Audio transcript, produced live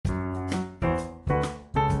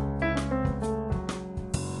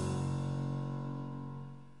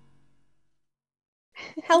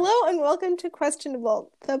Hello and welcome to Questionable,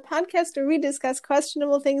 the podcast where we discuss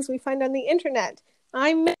questionable things we find on the internet.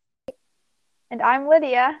 I'm Mick, And I'm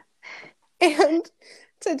Lydia. and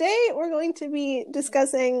today we're going to be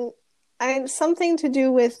discussing something to do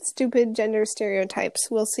with stupid gender stereotypes.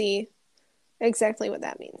 We'll see exactly what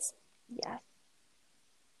that means. Yes.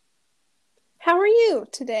 How are you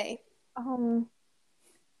today?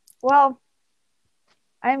 Well,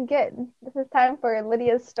 I'm good. This is time for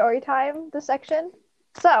Lydia's story time, the section.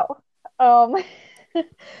 So, um,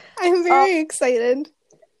 I'm uh, very excited.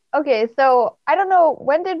 okay, so I don't know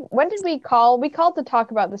when did we call? We called to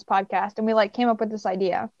talk about this podcast and we came up with this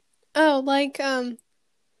idea. Oh,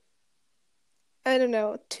 I don't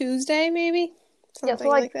know, Tuesday maybe? Yeah, so Something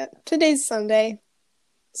like that. Today's Sunday, yeah.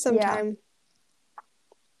 sometime.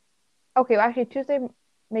 Okay, well, actually Tuesday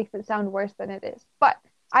makes it sound worse than it is. But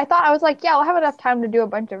I was like, yeah, I'll have enough time to do a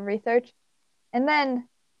bunch of research. And then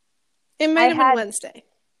It might I have been had Wednesday.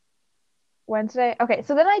 Wednesday. Okay,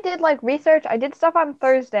 so then I did research. I did stuff on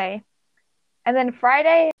Thursday. And then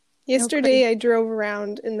Friday, no crazy. Yesterday I drove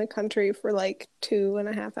around in the country for like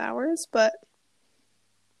 2.5 hours, but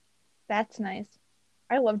That's nice.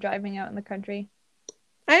 I love driving out in the country.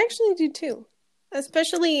 I actually do too,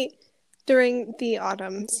 especially during the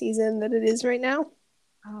autumn season that it is right now.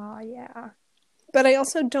 Oh, yeah. But I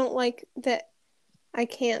also don't like that I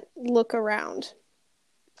can't look around.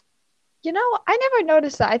 I never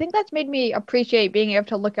noticed that. I think that's made me appreciate being able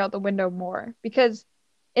to look out the window more because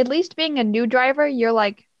at least being a new driver,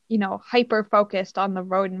 you're hyper focused on the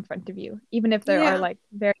road in front of you, even if there are Yeah,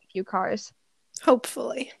 very few cars.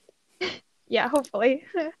 hopefully. Yeah, hopefully.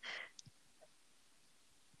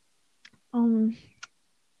 Um,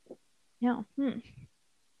 yeah.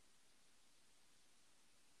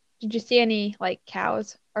 Did you see any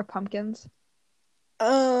cows or pumpkins?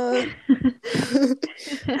 Uh,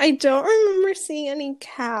 I don't remember seeing any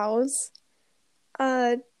cows.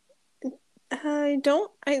 Uh, I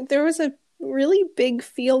don't. There was a really big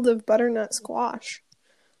field of butternut squash.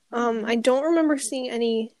 Oh, I don't remember seeing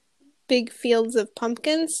any big fields of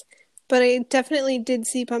pumpkins, but I definitely did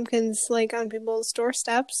see pumpkins like on people's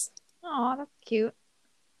doorsteps. oh, that's cute.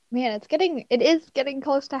 Man, it is getting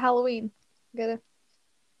close to Halloween. Gotta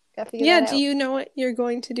gotta figure Yeah, that do out. you know what you're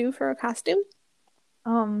going to do for a costume?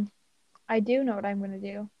 Um, I do know what I'm gonna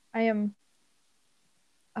do. I am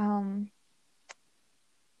um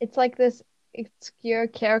it's like this obscure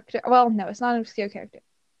character. Well, no, it's not an obscure character.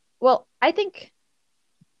 Well, I think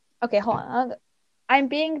okay, hold on. I'm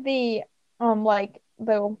being the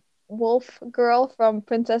wolf girl from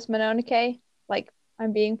Princess Mononoke.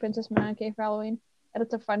 I'm being Princess Mononoke for Halloween. And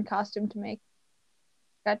it's a fun costume to make.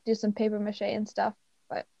 Got to do some paper mache and stuff,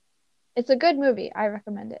 but it's a good movie. I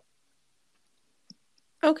recommend it.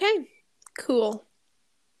 Okay, cool.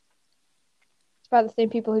 It's by the same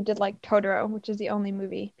people who did Totoro, which is the only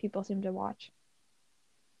movie people seem to watch.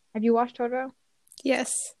 Have you watched Totoro?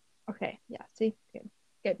 Yes. Okay, yeah, see? Good.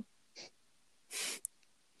 Good.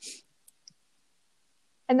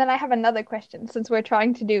 And then I have another question since we're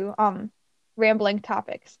trying to do rambling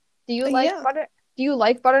topics. Yeah. Do you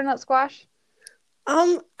like butternut squash?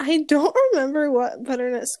 I don't remember what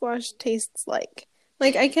butternut squash tastes like.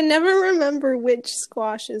 Like, I can never remember which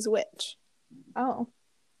squash is which. Oh.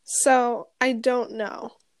 So, I don't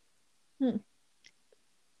know. Hmm.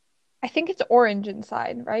 I think it's orange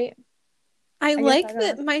inside, right? I I guess I like don't know.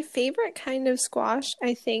 that my favorite kind of squash,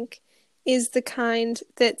 I think, is the kind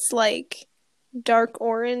that's like dark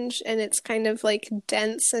orange and it's kind of like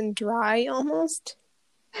dense and dry almost.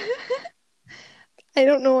 I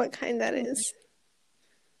don't know what kind that is.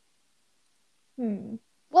 Hmm.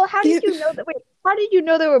 Well, how did you know that? Wait, how did you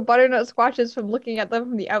know there were butternut squashes from looking at them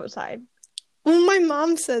from the outside? Well, my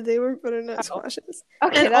mom said they were butternut Oh, squashes.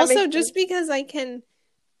 And okay, that also makes just sense. because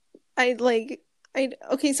I like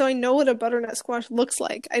okay, so I know what a butternut squash looks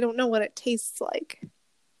like. I don't know what it tastes like.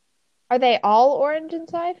 Are they all orange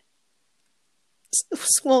inside?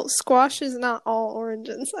 Well, squash is not all orange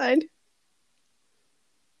inside.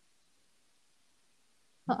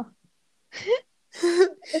 Huh.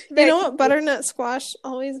 It's You very know what confusing. butternut squash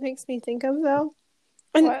always makes me think of though?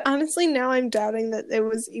 And What? honestly, now I'm doubting that it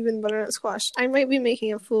was even butternut squash. I might be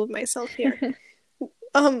making a fool of myself here.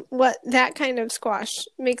 What that kind of squash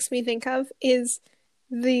makes me think of is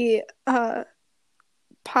the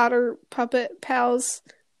Potter Puppet Pals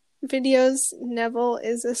videos. Neville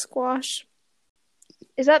is a squash.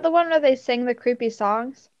 Is that the one where they sing the creepy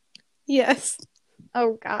songs? Yes.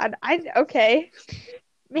 Oh God, I okay.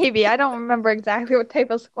 Maybe I don't remember exactly what type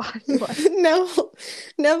of squash it was. Neville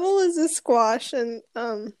Neville is a squash and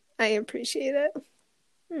I appreciate it.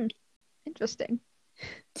 Hmm, interesting.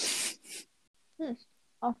 Hmm.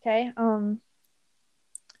 Okay.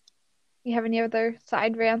 You have any other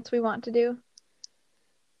side rants we want to do?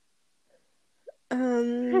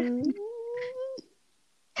 Um,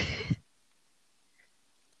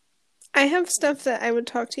 I have stuff that I would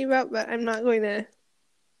talk to you about, but I'm not going to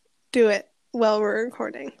do it while we're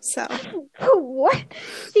recording. So, What?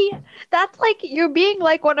 See, that's like you're being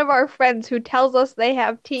like one of our friends who tells us they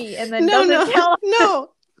have tea and then no, doesn't no, tell us. no.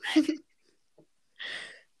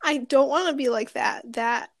 I don't want to be like that.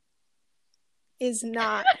 That is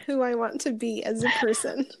not who I want to be as a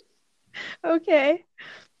person. Okay.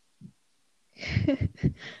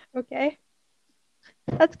 Okay.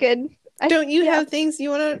 That's good. Don't you Yeah. have things you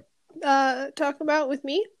want to talk about with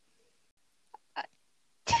me?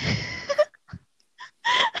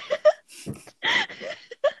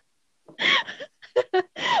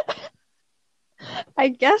 I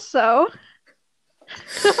guess so.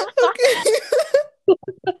 Okay.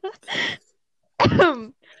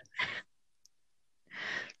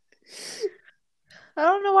 I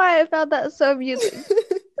don't know why I found that so amusing.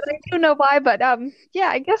 But I do know why, but yeah,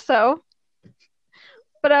 I guess so.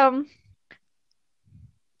 But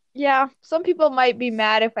yeah, some people might be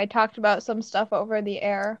mad if I talked about some stuff over the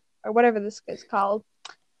air or whatever this is called.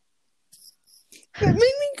 That made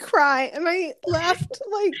me cry, and I laughed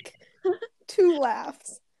like two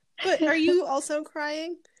laughs. But are you also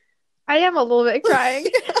crying? I am a little bit crying.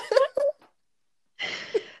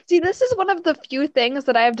 See, this is one of the few things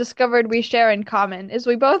that I have discovered we share in common is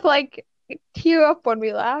we both like tear up when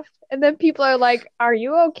we laugh. And then people are like, "Are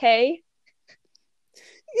you okay?"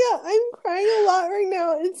 Yeah, I'm crying a lot right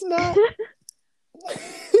now. It's not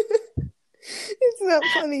it's not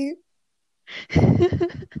funny.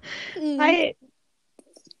 Mm. I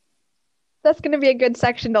That's gonna be a good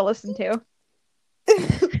section to listen to.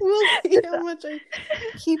 We'll see how much I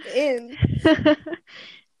keep in.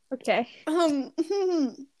 Okay.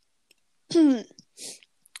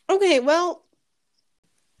 Okay, well,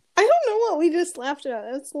 I don't know what we just laughed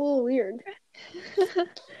at. That's a little weird.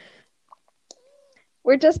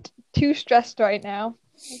 We're just too stressed right now.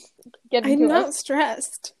 Get I'm into us. not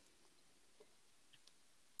stressed.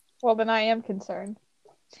 Well, then I am concerned.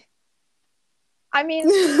 I mean,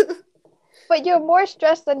 but you're more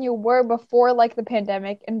stressed than you were before, like the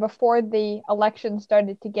pandemic and before the election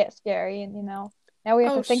started to get scary. And, now we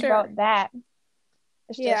have Oh, to think sure. about that.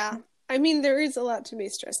 It's just, Yeah. I mean, there is a lot to be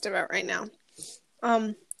stressed about right now.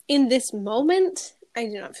 In this moment, I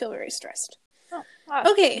do not feel very stressed. oh, wow.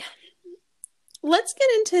 Okay, let's get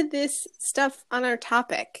into this stuff on our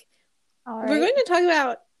topic. All We're right. going to talk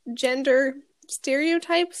about gender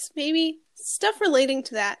stereotypes, maybe stuff relating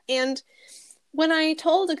to that. And when I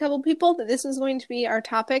told a couple people that this was going to be our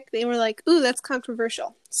topic, they were like, ooh, that's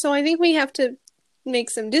controversial. So I think we have to make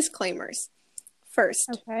some disclaimers first,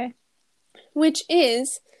 Okay. which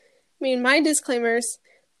is, I mean, my disclaimers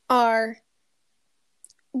are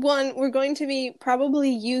one, we're going to be probably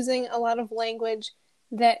using a lot of language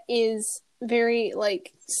that is very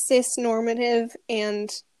like cis normative and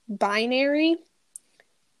binary.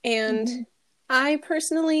 And Hmm. I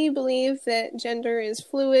personally believe that gender is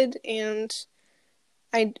fluid, and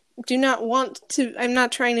I do not want to, I'm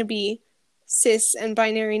not trying to be cis and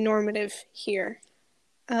binary normative here.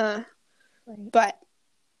 Right. But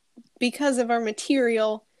because of our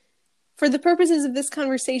material, for the purposes of this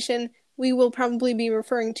conversation, we will probably be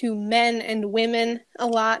referring to men and women a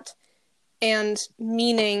lot and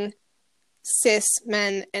meaning cis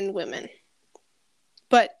men and women.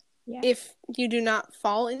 But Yeah. if you do not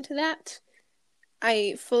fall into that,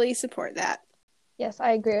 I fully support that. Yes,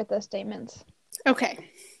 I agree with those statements. Okay,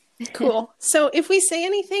 cool. So if we say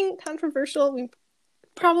anything controversial, we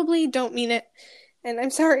probably don't mean it. And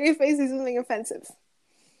I'm sorry if I say something offensive.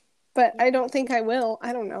 But I don't think I will.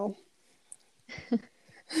 I don't know.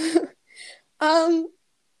 um,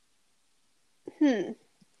 hmm.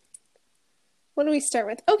 What do we start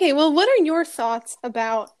with? Okay, well, what are your thoughts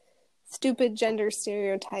about stupid gender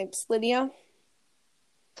stereotypes, Lydia?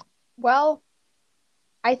 Well,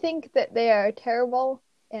 I think that they are terrible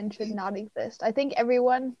and should not exist. I think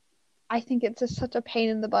it's just such a pain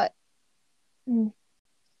in the butt. Mm.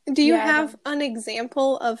 Do you Yeah, I have don't. an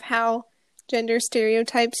example of how gender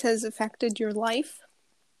stereotypes has affected your life?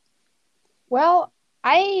 Well,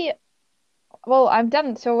 I I've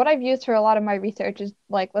done so what I've used for a lot of my research is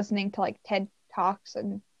like listening to like TED Talks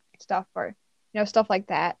and stuff or stuff like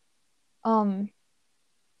that. Um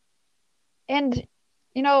and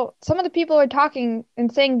some of the people are talking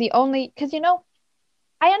and saying the only because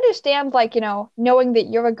I understand like knowing that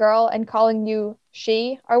you're a girl and calling you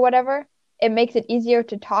she or whatever, it makes it easier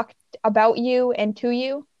to talk about you and to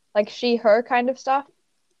you, like she her kind of stuff.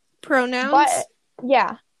 But Pronouns?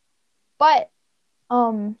 Yeah, but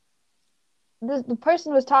um, the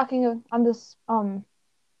person was talking on this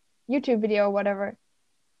YouTube video or whatever.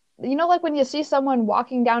 You know, like when you see someone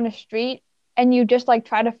walking down a street and you just like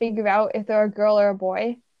try to figure out if they're a girl or a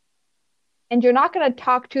boy, and you're not gonna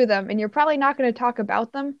talk to them, and you're probably not gonna talk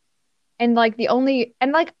about them, and like the only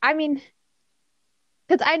and like I mean,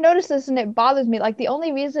 because I noticed this and it bothers me. Like the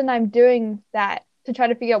only reason I'm doing that to try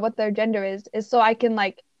to figure out what their gender is so I can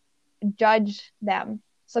like judge them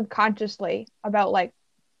subconsciously about like,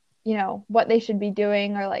 what they should be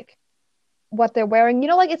doing or like what they're wearing.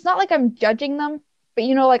 Like it's not like I'm judging them, but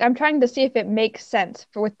like I'm trying to see if it makes sense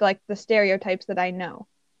for with like the stereotypes that I know.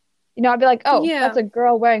 I'd be like, oh, that's Yeah. a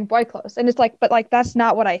girl wearing boy clothes. And it's like, but like that's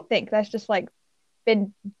not what I think. That's just like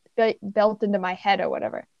been built into my head or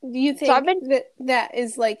whatever. Do you So I've think been, that that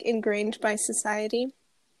is like ingrained by society?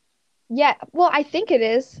 yeah, well, I think it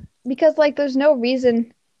is because like there's no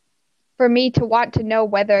reason for me to want to know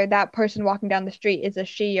whether that person walking down the street is a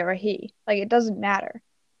she or a he. Like it doesn't matter.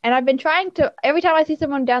 And I've been trying to every time I see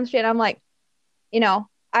someone down the street, I'm like,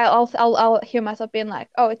 I'll hear myself being like,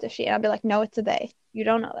 oh, it's a she, and I'll be like, no, it's a they. You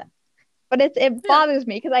don't know that. But it Yeah. bothers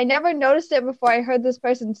me because I never noticed it before I heard this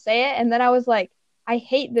person say it, and then I was like, I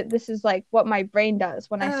hate that this is like what my brain does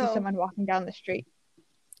when I see Oh, someone walking down the street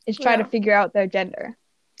is try to yeah. figure out their gender.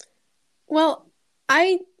 Well,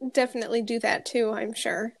 I definitely do that too, I'm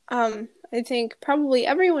sure. I think probably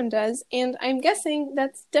everyone does, and I'm guessing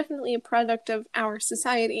that's definitely a product of our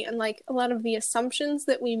society and like a lot of the assumptions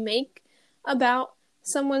that we make about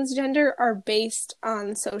someone's gender are based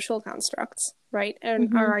on social constructs, right? And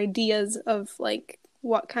Hmm. our ideas of like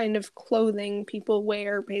what kind of clothing people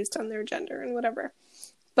wear based on their gender and whatever.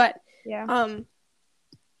 But Yeah. um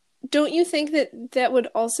don't you think that that would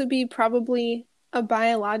also be probably a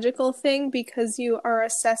biological thing because you are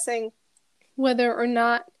assessing whether or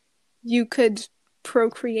not you could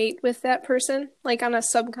procreate with that person, like on a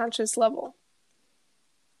subconscious level?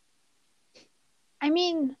 I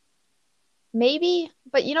mean, maybe,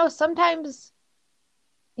 but sometimes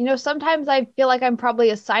I feel like I'm probably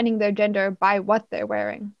assigning their gender by what they're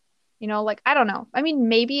wearing. Like I don't know. I mean,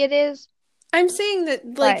 maybe it is, I'm saying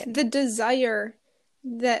that, like, but the desire,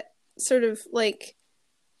 that sort of like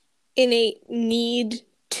innate need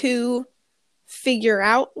to figure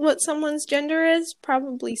out what someone's gender is,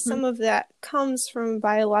 probably mhm. some of that comes from a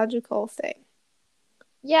biological thing.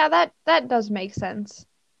 Yeah, that does make sense.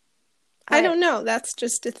 I But don't know. That's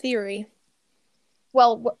just a theory.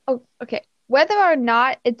 well, oh, okay. Whether or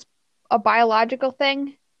not it's a biological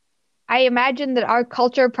thing, I imagine that our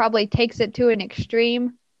culture probably takes it to an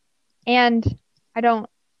extreme. And I don't,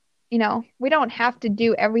 we don't have to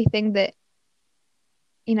do everything that,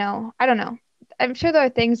 I don't know. I'm sure there are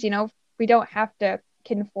things, we don't have to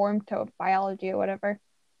conform to biology or whatever.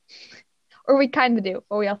 Or we kind of do,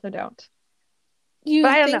 but we also don't. But You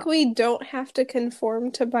I don't think know. we don't have to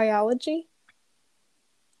conform to biology?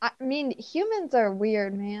 I mean, humans are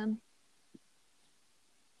weird, man.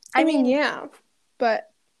 I I mean, mean, yeah, but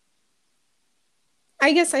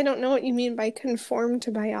I guess I don't know what you mean by conform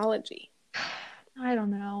to biology. I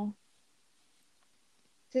don't know.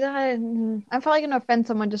 See that I'm probably gonna offend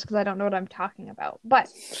someone just because I don't know what I'm talking about. But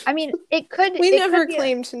I mean, it could We it could never be a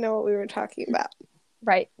claimed to know what we were talking about.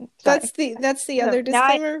 right. Sorry. That's the So other now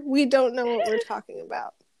disclaimer. We don't know what we're talking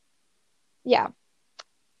about. yeah.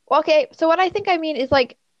 Well, okay, so what I think I mean is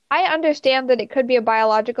like I understand that it could be a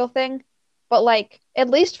biological thing, but like at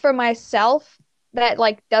least for myself, that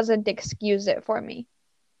like doesn't excuse it for me.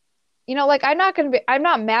 Like I'm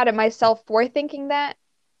not mad at myself for thinking that,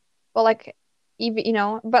 but like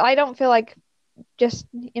even but I don't feel like just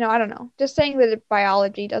I don't know, just saying that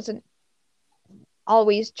biology doesn't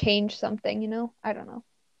always change something, I don't know.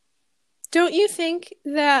 Don't you think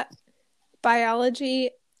that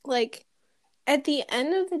biology, like, at the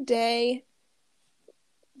end of the day,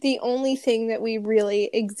 the only thing that we really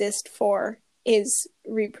exist for is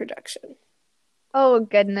reproduction? Oh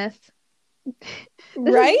goodness. This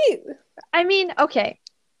is Right? I mean, okay.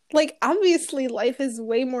 Like, obviously, life is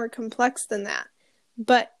way more complex than that.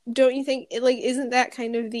 But don't you think, like, isn't that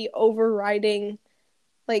kind of the overriding,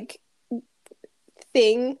 like,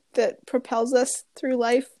 thing that propels us through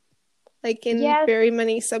life, like, in Yes, very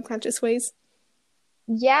many subconscious ways?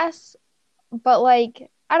 yes, but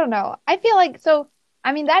like I don't know. I feel like so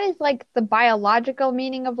I mean that is like the biological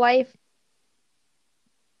meaning of life,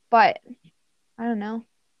 but I don't know.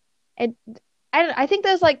 It I think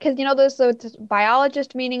there's like because there's the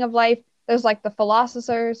biologist meaning of life, there's like the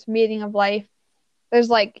philosopher's meaning of life. There's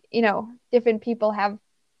like, different people have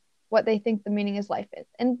what they think the meaning of life is.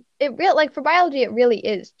 And it real like for biology it really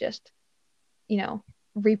is just, you know,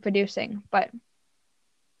 reproducing. But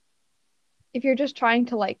if you're just trying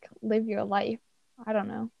to like live your life, I don't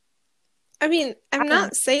know. I mean, I I'm don't know.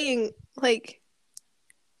 not saying like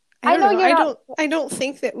I I don't know know. you're not. I don't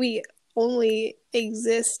think that we only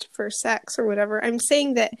exist for sex or whatever. I'm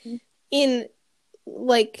saying that in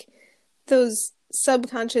like those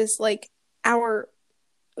subconscious like our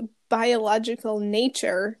biological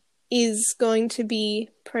nature is going to be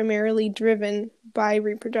primarily driven by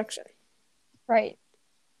reproduction. Right.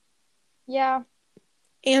 Yeah.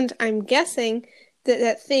 And I'm guessing that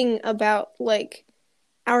that thing about like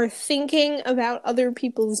our thinking about other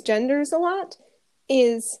people's genders a lot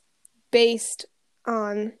is based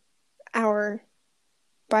on our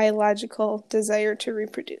biological desire to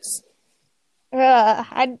reproduce.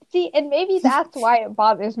 I see, and maybe that's why it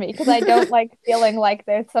bothers me because I don't like feeling like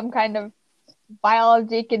there's some kind of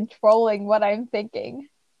biology controlling what I'm thinking.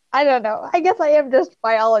 I don't know. I guess I am just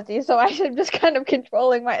biology, so I should just kind of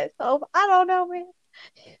controlling myself. I don't know, man.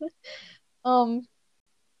 Um,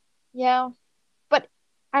 yeah, but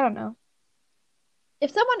I don't know.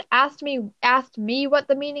 If someone asked me what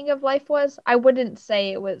the meaning of life was, I wouldn't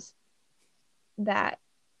say it was that.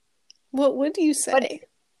 What would you But say?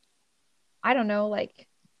 I don't know, like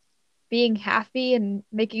being happy and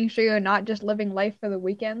making sure you're not just living life for the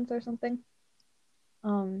weekends or something.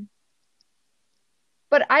 Um,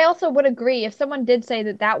 but I also would agree if someone did say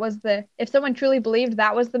that if someone truly believed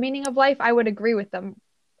that was the meaning of life, I would agree with them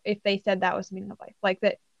if they said that was the meaning of life. Like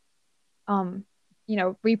that, um,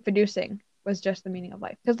 reproducing was just the meaning of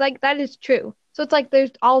life. Because like that is true. So it's like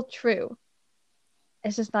there's all true.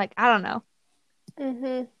 It's just like, I don't know.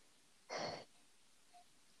 Mm-hmm.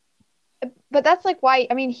 But that's like why,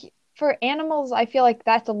 I mean, for animals, I feel like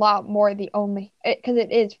that's a lot more because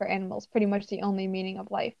it is for animals pretty much the only meaning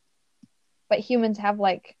of life. But humans have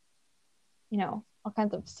like, all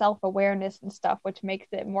kinds of self-awareness and stuff, which makes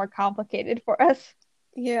it more complicated for us.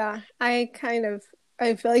 Yeah, I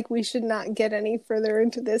feel like we should not get any further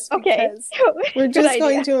into this Okay, because we're good just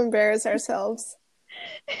going idea. to embarrass ourselves.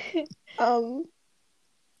 Um,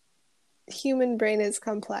 Human brain is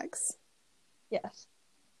complex. Yes.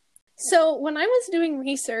 So when I was doing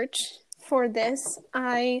research for this,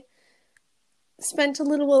 I spent a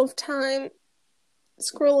little bit of time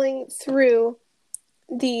scrolling through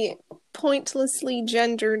the pointlessly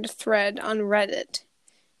gendered thread on Reddit.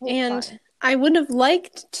 Oh, And fun. I would have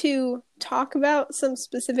liked to talk about some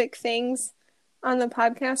specific things on the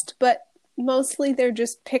podcast, but mostly they're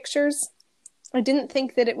just pictures. I didn't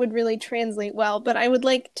think that it would really translate well, but I would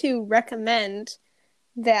like to recommend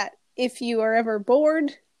that if you are ever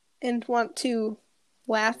bored and want to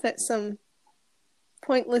laugh at some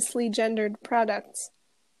pointlessly gendered products,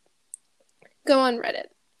 go on Reddit.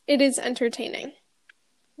 It is entertaining.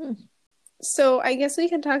 Hmm. So I guess we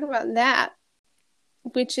can talk about that,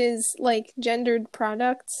 which is like gendered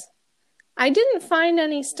products. I didn't find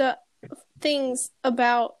any things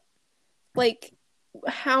about like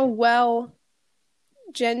how well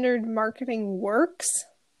gendered marketing works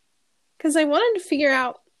because I wanted to figure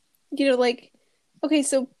out, like okay,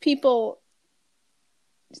 so people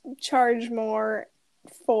charge more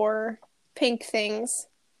for pink things,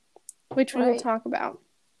 which we will Right. talk about.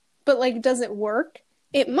 But like does it work?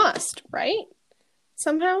 It must, right?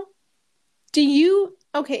 Somehow? Do you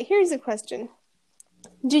Okay, here's a question.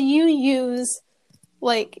 Do you use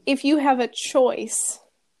like if you have a choice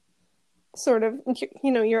sort of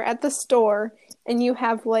you're at the store and you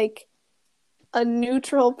have like a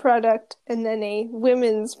neutral product and then a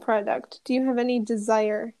women's product, do you have any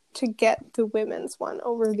desire to get the women's one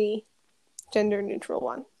over the gender neutral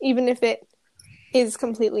one, even if it is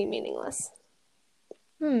completely meaningless?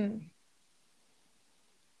 Hmm.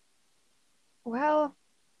 Well,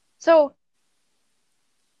 so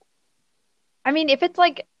I mean, if it's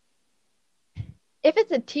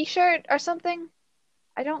a t-shirt or something,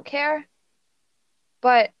 I don't care.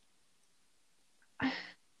 But I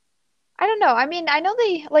don't know. I mean, I know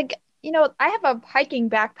they like, I have a hiking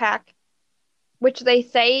backpack, which they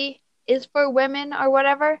say is for women or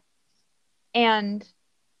whatever. And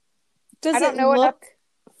I Does it don't know enough. look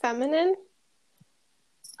feminine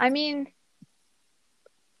I mean,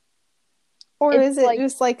 or it's is it like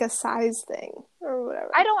just like a size thing or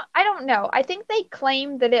whatever? I don't know. I think they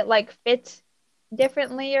claim that it like fits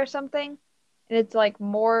differently or something, and it's like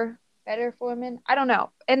more better for women. I don't know.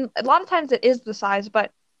 And a lot of times it is the size,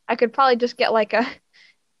 but I could probably just get like a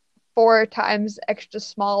 4 times extra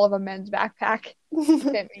small of a men's backpack to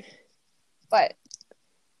fit me. But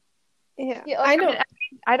Yeah, yeah, like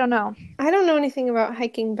I don't know. I don't know anything about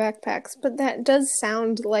hiking backpacks, but that does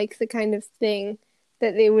sound like the kind of thing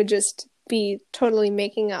that they would just be totally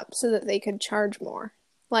making up so that they could charge more.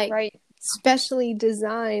 Like, Right? specially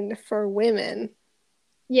designed for women.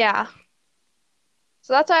 Yeah.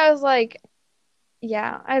 So that's why I was like,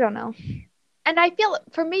 yeah, I don't know. And I feel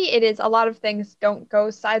for me, it is a lot of things don't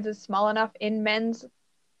go sizes small enough in men's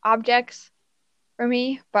objects for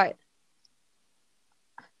me, but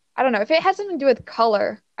I don't know. If it has something to do with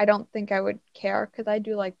color, I don't think I would care because I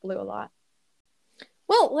do like blue a lot.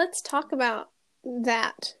 Well, let's talk about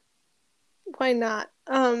that. Why not?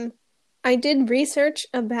 I did research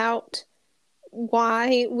about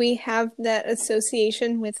why we have that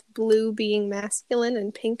association with blue being masculine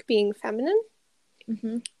and pink being feminine.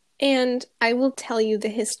 Hmm. And I will tell you the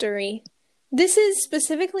history. This is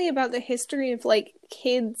specifically about the history of like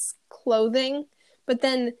kids' clothing, but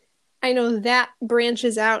then I know that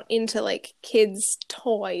branches out into like kids'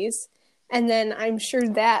 toys. And then I'm sure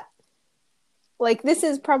that like this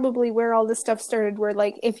is probably where all this stuff started, where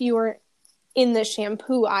like if you were in the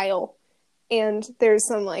shampoo aisle and there's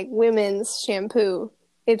some like women's shampoo,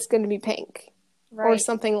 it's going to be pink or Right.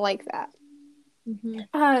 something like that.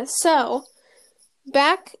 Hmm. So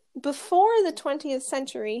back before the 20th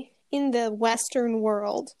century in the Western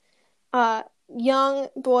world, uh, young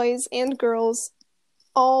boys and girls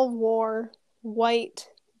all wore white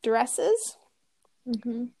dresses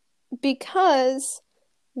Hmm. because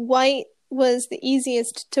white was the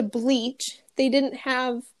easiest to bleach. They didn't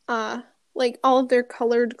have like all of their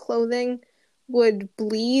colored clothing would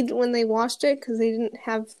bleed when they washed it because they didn't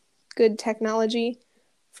have good technology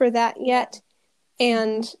for that Yeah. yet. Hmm.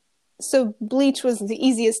 And so bleach was the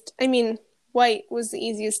easiest, I mean, white was the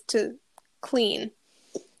easiest to clean.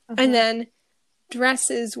 And Uh-huh. then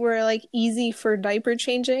dresses were like easy for diaper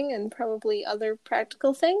changing and probably other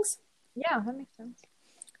practical things. Yeah, that makes sense.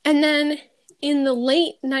 And then in the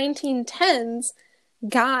late 1910s,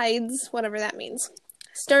 guides, whatever that means,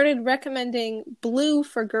 started recommending blue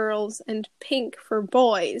for girls and pink for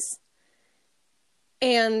boys.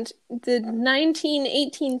 And the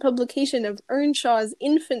 1918 publication of Earnshaw's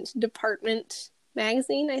Infant Department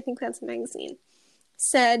magazine, I think that's a magazine,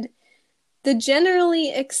 said the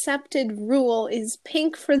generally accepted rule is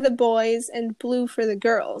pink for the boys and blue for the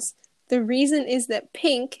girls. The reason is that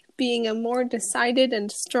pink, being a more decided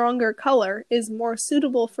and stronger color, is more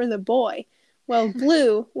suitable for the boy, while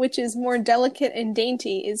blue, which is more delicate and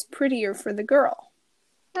dainty, is prettier for the girl.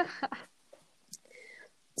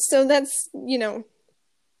 So that's,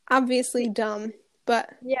 obviously dumb. But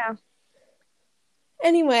Yeah.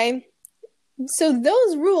 anyway, so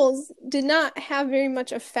those rules did not have very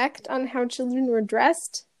much effect on how children were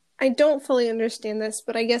dressed. I don't fully understand this,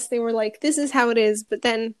 but I guess they were like, this is how it is. But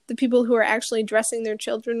then the people who are actually dressing their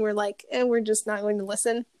children were like, we're just not going to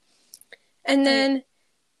listen. And Right. then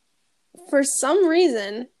for some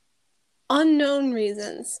reason, unknown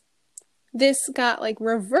reasons, this got like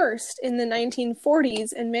reversed in the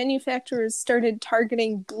 1940s and manufacturers started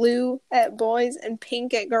targeting blue at boys and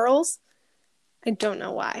pink at girls. I don't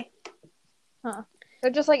know why. Huh.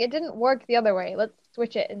 They're just like, it didn't work the other way. Let's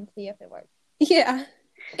switch it and see if it works. Yeah.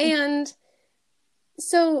 And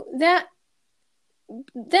so that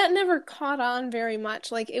never caught on very much.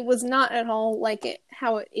 Like it was not at all like it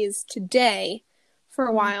how it is today for a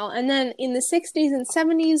Hmm. while. And then in the 60s and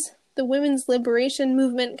 70s, the women's liberation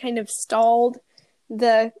movement kind of stalled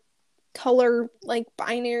the color like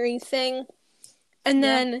binary thing. And Yeah.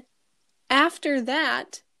 then after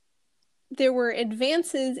that, there were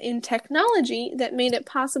advances in technology that made it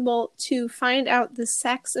possible to find out the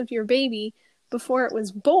sex of your baby before it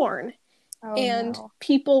was born. Oh And no.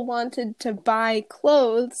 people wanted to buy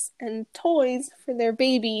clothes and toys for their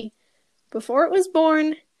baby before it was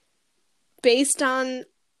born based on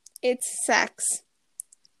its sex.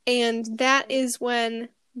 And that is when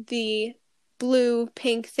the blue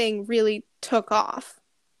pink thing really took off.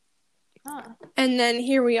 Huh. And then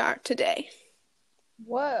here we are today.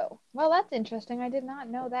 Whoa. Well, that's interesting. I did not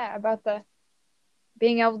know that about the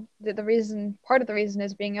being able the reason part of the reason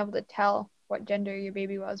is being able to tell what gender your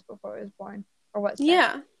baby was before it was born or what sex.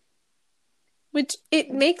 Yeah, which it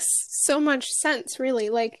makes so much sense, really.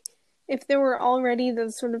 Like, if there were already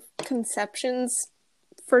those sort of conceptions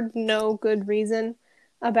for no good reason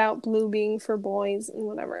about blue being for boys and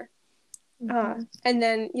whatever. Hmm. And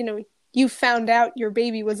then, you found out your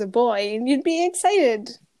baby was a boy and you'd be excited,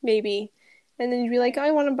 maybe. And then you'd be like, oh,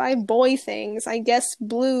 I want to buy boy things. I guess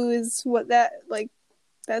blue is what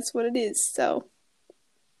that's what it is. So,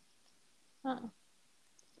 Huh.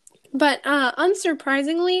 but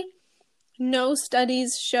unsurprisingly, no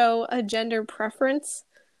studies show a gender preference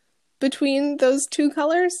between those two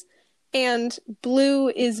colors, and blue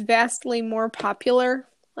is vastly more popular,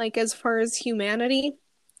 like as far as humanity.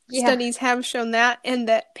 Yeah. Studies have shown that, and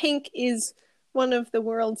that pink is one of the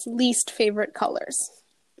world's least favorite colors.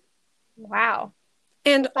 Wow.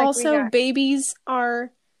 And Looks like we also, got babies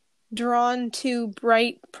are drawn to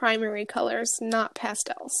bright primary colors, not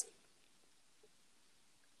pastels.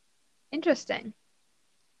 interesting.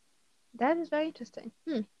 That is very interesting.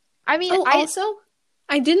 I mean, Oh, also,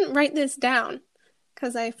 I didn't write this down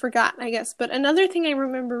because I forgot, I guess. But another thing I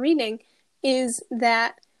remember reading is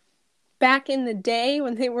that back in the day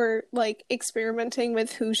when they were like experimenting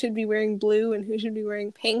with who should be wearing blue and who should be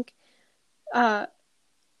wearing pink, uh,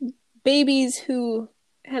 babies who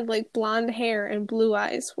had like blonde hair and blue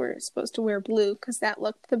eyes were supposed to wear blue because that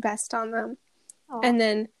looked the best on them. aw. And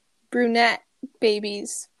then brunette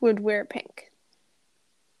babies would wear pink.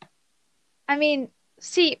 I mean,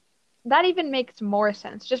 see, that even makes more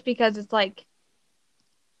sense just because it's like,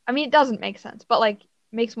 I mean, it doesn't make sense, but like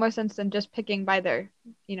makes more sense than just picking by their,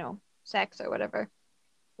 sex or whatever,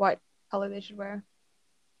 what color they should wear.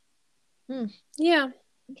 Hmm, Yeah,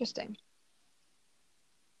 interesting.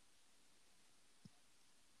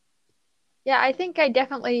 Yeah, I think I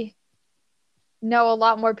definitely know a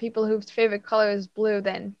lot more people whose favorite color is blue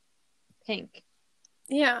than pink.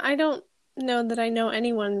 yeah, I don't know that I know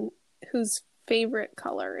anyone whose favorite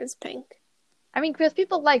color is pink. I mean, because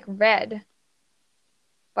people like red,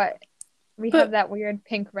 but we have But, that weird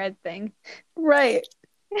pink red thing. right,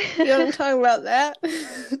 you know what I'm talking about that?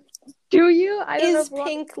 Do you? I don't know Is if we want.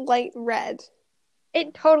 pink light red?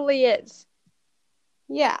 It totally is.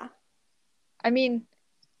 Yeah. I mean,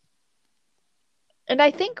 and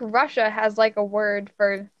I think Russia has like a word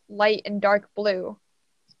for light and dark blue,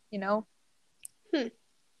 you know? Hmm.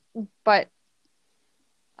 But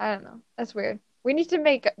I don't know. That's weird.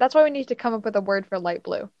 That's why we need to come up with a word for light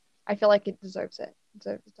blue. I feel like it deserves it. It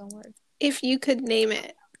deserves its own word. If you could name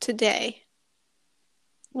it today,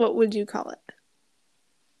 what would you call it?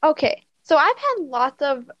 Okay, so I've had lots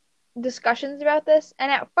of discussions about this,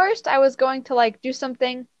 and at first I was going to like do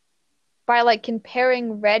something by like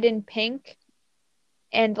comparing red and pink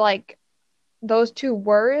and like those two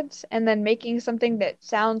words and then making something that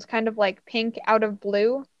sounds kind of like pink out of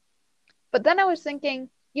blue. But then I was thinking,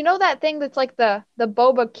 you know that thing that's like the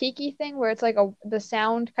boba kiki thing where it's like the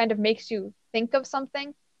sound kind of makes you think of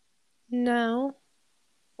something? No.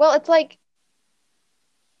 Well, it's like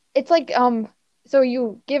so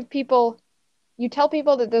you tell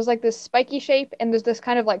people that there's like this spiky shape and there's this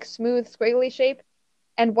kind of like smooth squiggly shape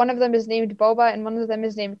and one of them is named Boba and one of them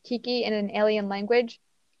is named Kiki in an alien language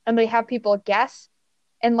and they have people guess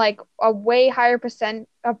and like a way higher percent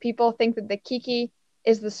of people think that the Kiki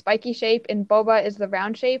is the spiky shape and Boba is the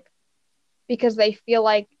round shape because they feel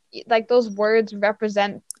like those words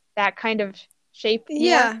represent that kind of shape more.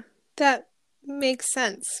 Yeah, that makes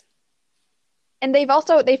sense. And they've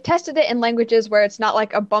tested it in languages where it's not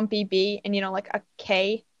like a bumpy B and like a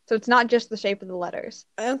K. So it's not just the shape of the letters.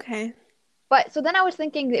 Okay. But so then I was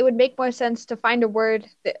thinking it would make more sense to find a word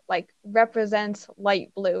that like represents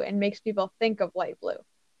light blue and makes people think of light blue.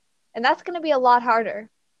 And that's going to be a lot harder.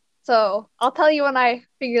 So I'll tell you when I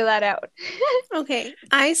figure that out. Okay.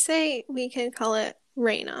 I say we can call it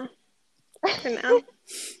Reina for now.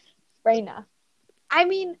 Reina. I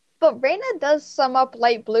mean, but Reina does sum up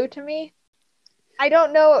light blue to me. I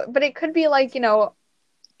don't know, but it could be like,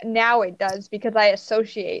 now it does because I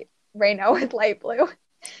associate Reina with light blue.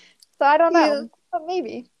 So I don't Yeah. know, but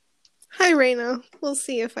maybe. Hi, Reina. We'll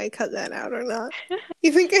see if I cut that out or not.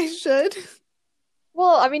 You think I should?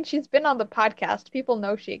 Well, I mean, she's been on the podcast. People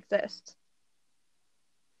know she exists.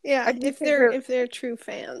 I Yeah, do if think they're her, if they're true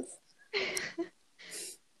fans.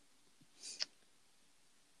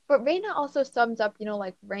 but Reina also sums up,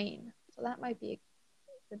 like rain. So that might be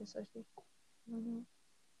a good association. I don't know.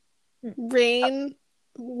 Hmm. Oh, Rain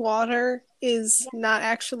water is yeah. not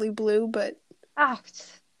actually blue, but Ah,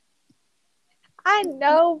 I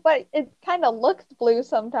know, but it kind of looks blue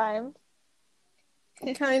sometimes.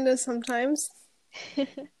 kind of sometimes.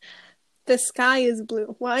 The sky is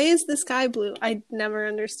blue. Why is the sky blue? I never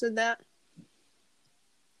understood that.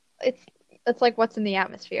 It's it's like what's in the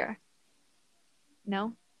atmosphere.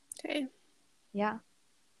 No? Okay. Yeah.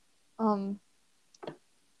 Um,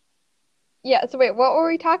 yeah, so wait, what were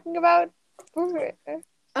we talking about?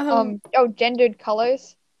 Um, Oh, gendered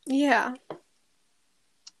colors. yeah.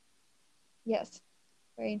 Yes,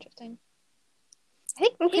 very interesting. I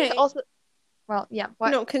think pink Okay. also, well, yeah, what?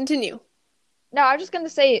 No, continue. No, I was just gonna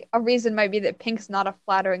say a reason might be that pink's not a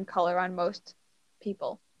flattering color on most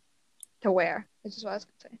people to wear. This is what I was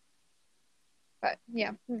gonna say. But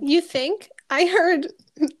yeah. You think? I heard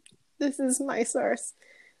this is my source.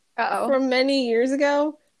 Uh-oh. From many years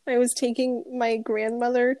ago, I was taking my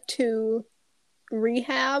grandmother to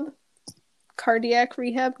rehab cardiac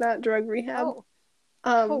rehab, not drug rehab. Oh,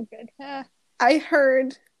 Um, oh, good. I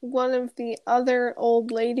heard one of the other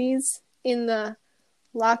old ladies in the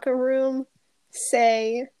locker room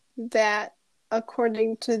say that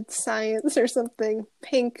according to science or something,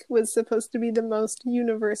 pink was supposed to be the most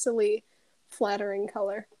universally flattering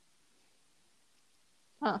color.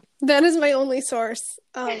 Huh. That is my only source.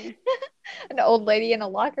 An old lady in a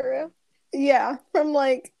locker room. Yeah, from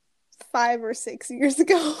like 5 or 6 years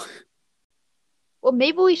ago. Well,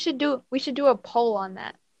 maybe we should do a poll on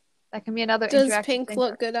that. That can be another Does interactive pink thing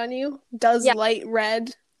look for. good on you? Does Yeah, light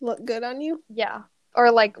red look good on you? yeah.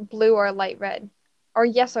 Or like blue or light red. Or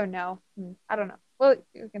yes or no. I don't know. Well,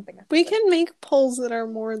 you can think of We something. can make polls that are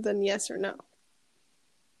more than yes or no.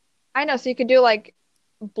 I know, so you could do like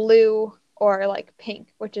blue or like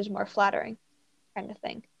pink, which is more flattering kind of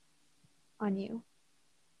thing on you.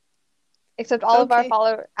 Except all of our Okay.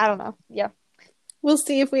 followers, I don't know. Yeah. We'll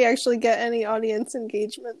see if we actually get any audience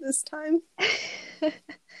engagement this time.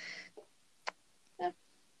 Yeah.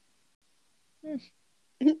 Hmm.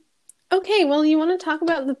 Okay, well, you want to talk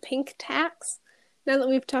about the pink tax? Now that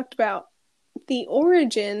we've talked about the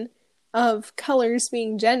origin of colors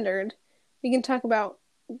being gendered, we can talk about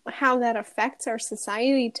how that affects our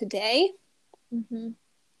society today. Mm-hmm.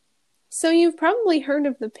 So, you've probably heard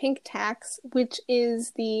of the pink tax, which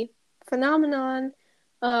is the phenomenon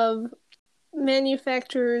of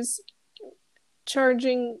manufacturers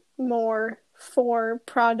charging more for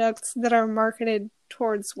products that are marketed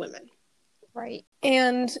towards women. Right.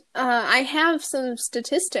 And I have some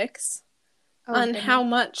statistics Oh, on goodness. how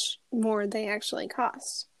much more they actually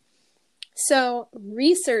cost. So,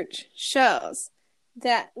 research shows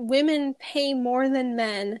that women pay more than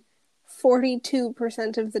men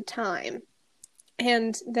 42% of the time,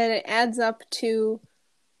 and that it adds up to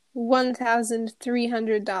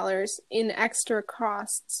 $1,300 in extra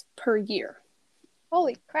costs per year.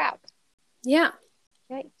 Holy crap. Yeah.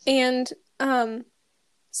 Yikes. And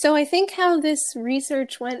so I think how this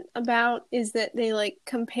research went about is that they like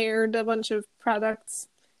compared a bunch of products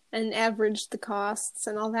and averaged the costs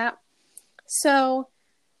and all that. So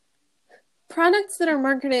products that are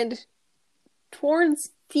marketed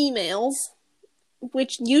towards females,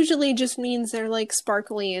 which usually just means they're like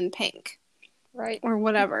sparkly and pink Right. or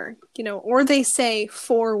whatever, or they say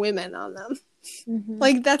for women on them. Mm-hmm.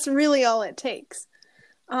 Like that's really all it takes.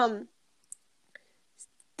 Um,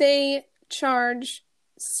 they charge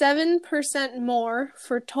 7% more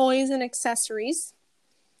for toys and accessories,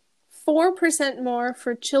 4% more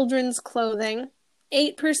for children's clothing,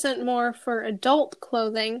 8% more for adult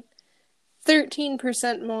clothing,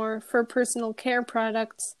 13% more for personal care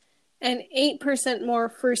products, and 8% more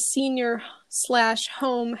for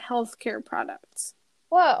senior/home healthcare products.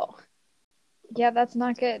 Whoa. Yeah, that's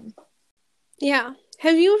not good. Yeah.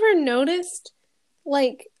 Have you ever noticed,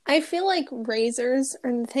 like, I feel like razors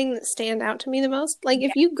are the thing that stand out to me the most. Like, Yeah.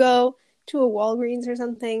 if you go to a Walgreens or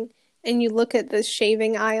something and you look at the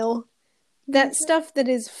shaving aisle, that Mm-hmm. stuff that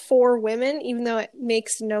is for women, even though it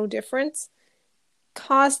makes no difference,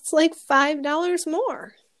 costs like $5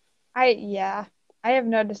 more. Yeah, I have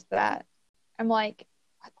noticed that. I'm like,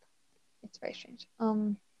 what? It's very strange.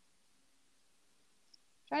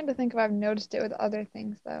 Trying to think if I've noticed it with other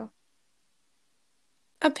things though.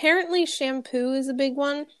 Apparently, shampoo is a big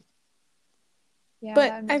one, Yeah, but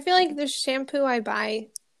that I makes feel like sense. the shampoo I buy,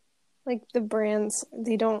 like the brands,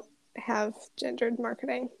 they don't have gendered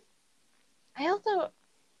marketing. I also,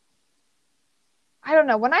 I don't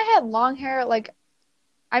know. When I had long hair, like,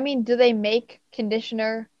 I mean, do they make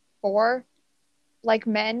conditioner for like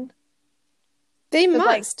men? They Because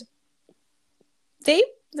like, must. They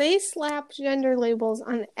they slap gender labels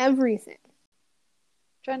on everything.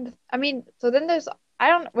 trying to, I mean, so then there's, I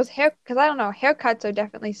don't, was hair, because I don't know, haircuts are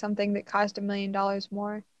definitely something that cost $1 million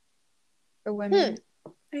more for Hmm. women.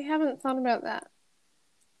 I haven't thought about that.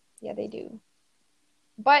 Yeah, they do.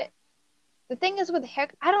 But the thing is with hair,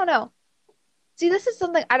 I don't know. See, this is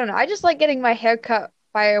something I don't know. I just like getting my hair cut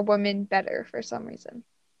by a woman better for some reason.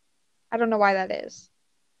 I don't know why that is.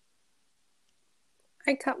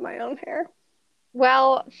 I cut my own hair.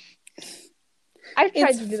 Well, I've tried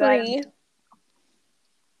It's to do that. free.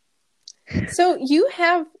 So you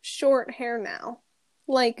have short hair now.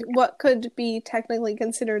 Like what could be technically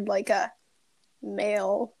considered like a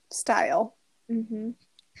male style. Mm-hmm.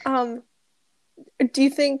 Um, do you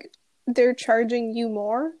think they're charging you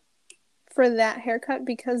more for that haircut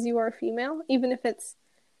because you are female, even if it's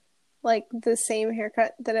like the same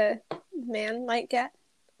haircut that a man might get?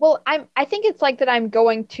 Well, I think it's like that I'm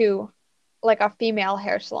going to like a female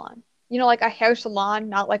hair salon. You know, like a hair salon,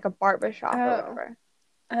 not like a barber shop or Oh. whatever.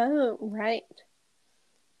 Oh, right.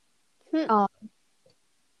 Hmm. Um,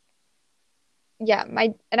 yeah,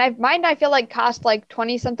 mine I feel like cost like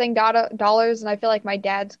 20 something dollars, and I feel like my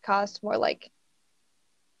dad's cost more like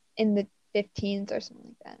in the 15s or something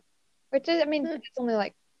like that. Which is, I mean, Hmm. it's only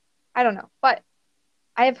like I don't know, but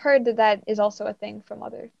I have heard that that is also a thing from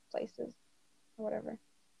other places or whatever.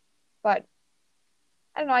 But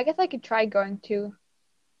I don't know. I guess I could try going to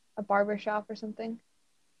a barber shop or something.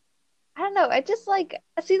 I don't know. I just like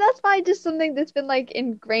see that's why just something that's been like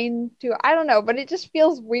ingrained to I don't know, but it just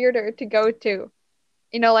feels weirder to go to,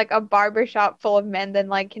 like a barber shop full of men than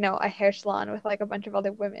like, a hair salon with like a bunch of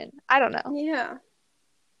other women. I don't know. Yeah.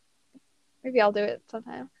 Maybe I'll do it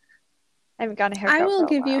sometime. I haven't gotten a I haircut will for a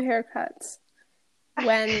give you while. haircuts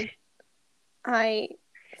when I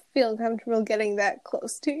feel comfortable getting that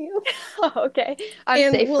close to you. Oh, okay. I'm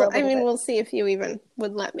And safe for we'll, a I little mean, bit. we'll see if you even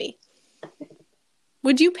would let me.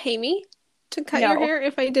 Would you pay me to cut your No, hair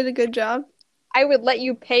if I did a good job? I would let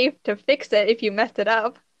you pay to fix it if you messed it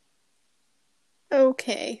up.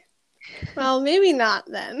 Okay. Well, maybe not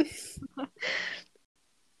then.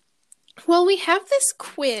 Well, we have this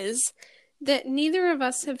quiz that neither of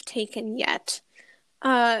us have taken yet,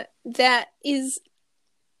 that is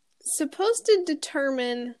supposed to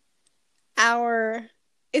determine our,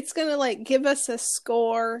 it's gonna like give us a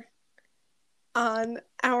score on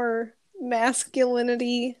our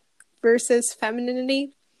masculinity versus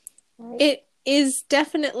femininity. Right. It is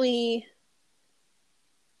definitely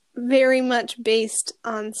very much based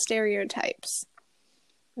on stereotypes,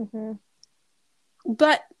 Hmm.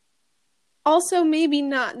 but also maybe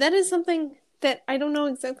not. That is something that I don't know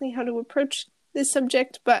exactly how to approach this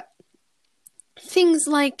subject, but things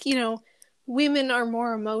like, women are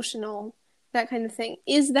more emotional, that kind of thing.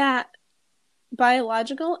 Is that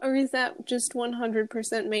biological or is that just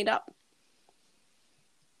 100% made up?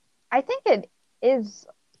 I think it is.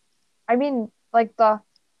 I mean, like the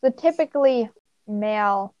typically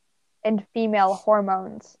male and female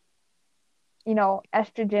hormones,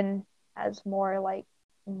 estrogen has more like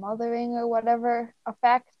mothering or whatever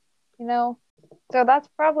effect, you know. So that's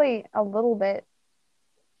probably a little bit,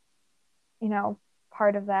 you know,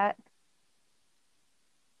 part of that.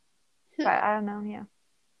 But I don't know, yeah.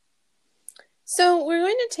 So, we're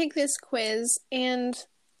going to take this quiz and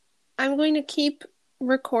I'm going to keep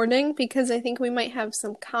recording because I think we might have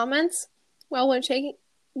some comments while we're taking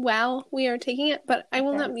while we are taking it, but I will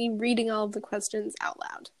Okay. not be reading all of the questions out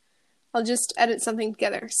loud. I'll just edit something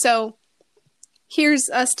together. So, here's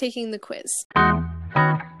us taking the quiz.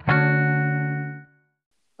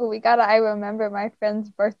 Oh, we gotta I remember my friend's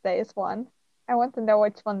birthday is one. I want to know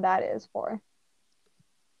which one that is for.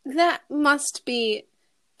 That must be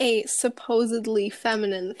a supposedly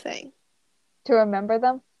feminine thing. To remember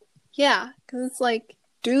them? Yeah, because it's like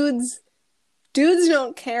dudes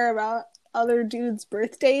don't care about other dudes'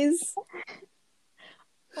 birthdays,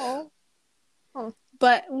 Oh. Oh.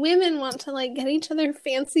 but women want to like get each other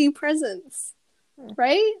fancy presents, Hmm.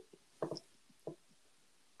 right?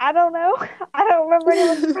 I don't know. I don't remember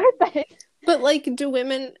anyone's birthday. But like, do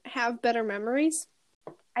women have better memories?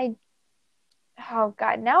 I Oh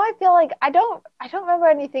God, now I feel like I don't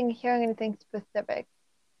remember hearing anything specific.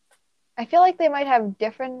 I feel like they might have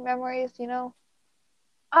different memories, you know?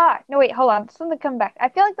 Ah, no wait, hold on. Something come back. I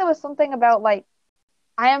feel like there was something about like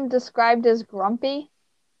I am described as grumpy,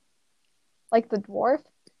 like the dwarf.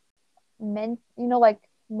 Men, like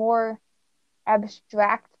more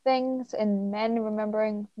abstract things and men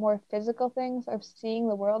remembering more physical things or seeing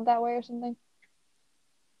the world that way or something.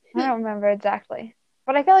 I Hmm. don't remember exactly.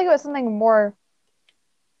 But I feel like it was something more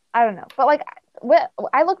I don't know. But like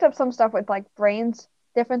I looked up some stuff with like brains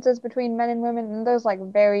differences between men and women, and there's like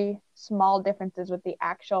very small differences with the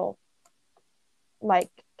actual like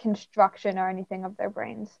construction or anything of their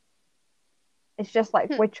brains. It's just like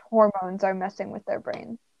Hmm. which hormones are messing with their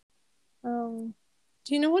brain. Um,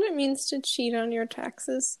 Do you know what it means to cheat on your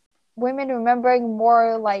taxes? Women remembering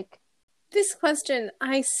more like This question,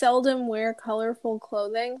 I seldom wear colorful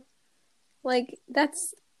clothing. Like,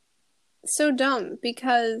 that's so dumb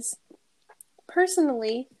because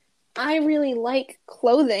personally, I really like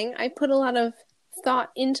clothing. I put a lot of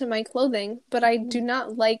thought into my clothing, but I do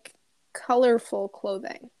not like colorful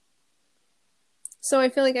clothing. So I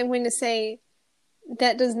feel like I'm going to say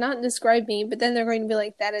that does not describe me, but then they're going to be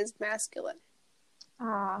like, that is masculine.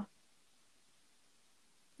 ah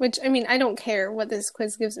Which, I mean, I don't care what this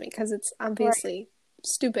quiz gives me because it's right. obviously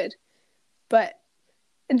stupid. But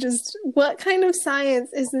just what kind of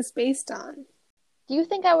science is this based on? Do you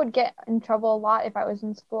think I would get in trouble a lot if I was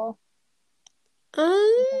in school?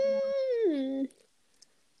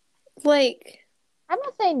 Like, I'm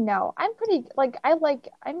not saying no. I'm pretty like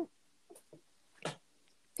I'm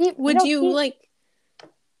Would you like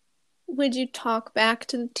would you talk back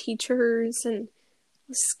to the teachers and no,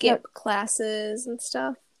 skip classes and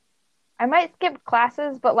stuff? I might skip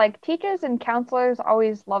classes, but like teachers and counselors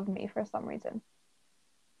always loved me for some reason.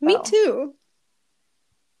 Me So, too.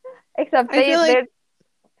 except I feel like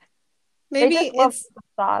they maybe just love it's the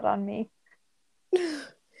thought on me.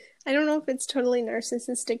 I don't know if it's totally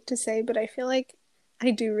narcissistic to say, but I feel like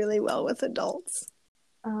I do really well with adults.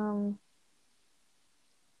 Um,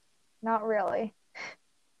 Not really.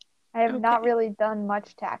 I have not Okay. really done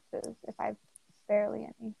much taxes, if I've barely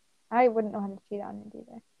any. I wouldn't know how to cheat on it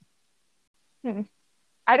either. Hmm.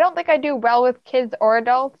 I don't think I do well with kids or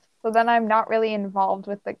adults, so then I'm not really involved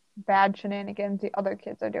with the bad shenanigans the other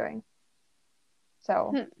kids are doing.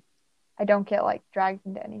 So Hmm. I don't get like dragged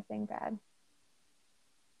into anything bad.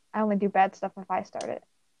 I only do bad stuff if I start it.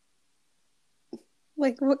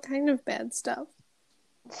 Like what kind of bad stuff?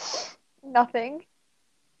 Nothing.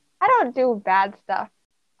 I don't do bad stuff.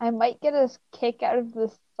 I might get a kick out of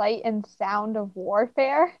the sight and sound of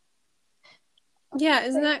warfare. I'm Yeah, gonna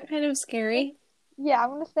isn't say, that kind of scary? yeah, I'm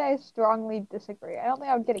gonna say I strongly disagree. I don't think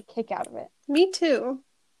I would get a kick out of it. Me too.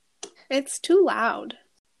 It's too loud.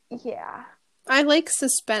 Yeah, I like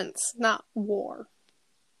suspense, not war.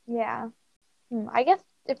 yeah. I guess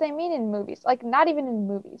if they mean in movies, like not even in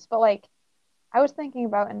movies, but like I was thinking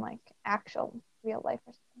about in like actual real life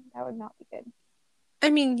or something, that would not be good. I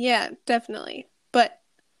mean, yeah, definitely. But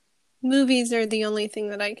movies are the only thing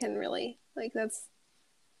that I can really like that's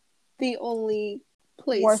the only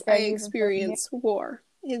place I Warfare you've observed near. experience war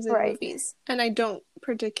is in Right. movies, and I don't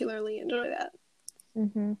particularly enjoy that.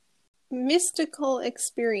 Mm-hmm. Mystical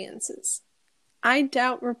experiences. I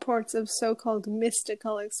doubt reports of so-called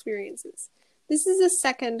mystical experiences. This is the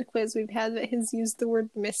second quiz we've had that has used the word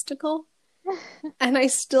mystical, and I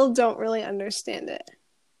still don't really understand it.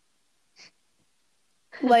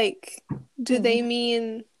 Like, do Hmm. they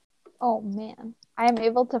mean Oh man. I am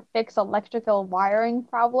able to fix electrical wiring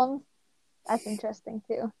problems. That's interesting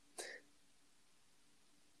too.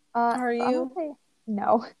 are So I'm gonna you? say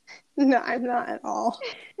no. No, I'm not at all.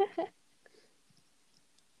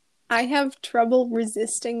 I have trouble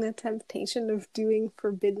resisting the temptation of doing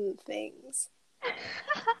forbidden things.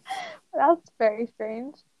 That's very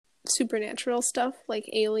strange. Supernatural stuff like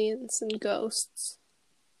aliens and ghosts.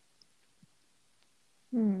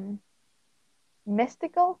 Hmm.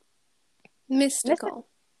 Mystical? Mystic Mystical.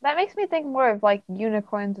 that makes me think more of like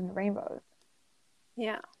unicorns and rainbows.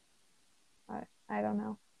 Yeah. I don't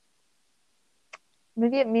know.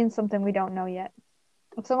 Maybe it means something we don't know yet.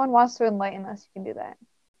 If someone wants to enlighten us, you can do that.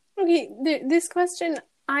 Okay, this question,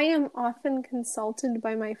 I am often consulted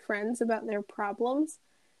by my friends about their problems.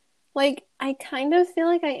 Like, I kind of feel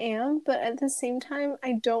like I am, but at the same time,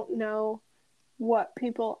 I don't know what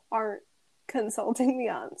people aren't consulting me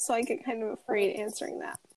on. So I get kind of afraid answering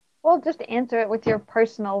that. Well, just answer it with your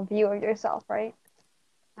personal view of yourself, right?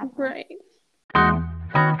 I don't know. Right.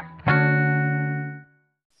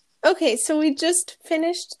 Okay, so we just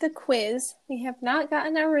finished the quiz. We have not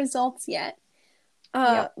gotten our results yet.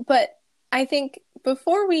 Yep. But I think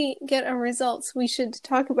before we get our results, we should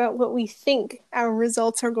talk about what we think our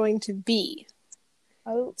results are going to be.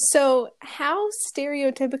 Oh, So, how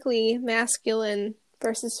stereotypically masculine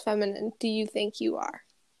versus feminine do you think you are?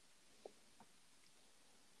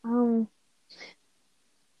 um,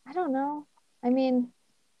 I don't know. I mean,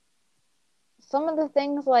 some of the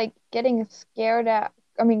things like getting scared at,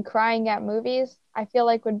 I mean, crying at movies, I feel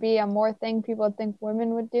like would be a more thing people would think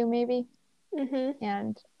women would do, maybe. Mm-hmm.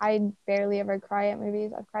 And I barely ever cry at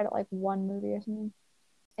movies. I've cried at like one movie or something.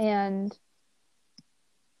 And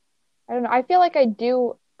I don't know. I feel like I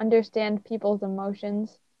do understand people's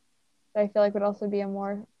emotions. That I feel like would also be a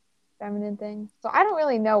more feminine thing. So I don't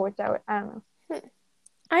really know which I don't know.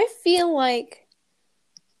 I feel like,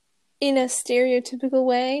 in a stereotypical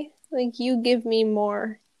way, like you give me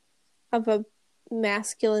more of a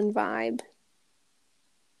masculine vibe.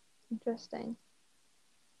 Interesting.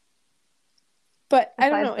 But I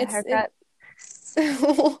don't Besides know, the it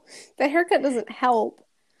haircut. the haircut doesn't help.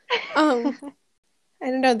 Um, I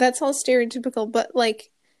don't know, that's all stereotypical, but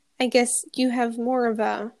like I guess you have more of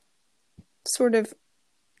a sort of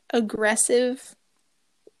aggressive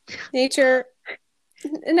nature,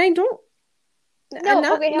 and I don't, and No,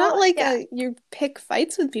 not okay, not like yeah. you pick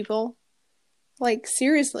fights with people, like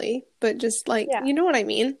seriously, but just like Yeah. you know what I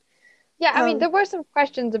mean. Yeah, I mean, Um, there were some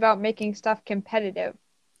questions about making stuff competitive,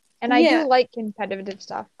 and I do yeah, like competitive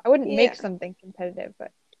stuff. I wouldn't make yeah, something competitive,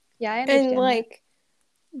 but yeah, I and understand that. like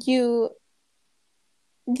you,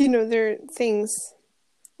 there are things.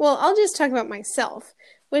 Well, I'll just talk about myself,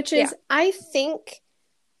 which Yeah. is I think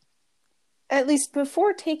at least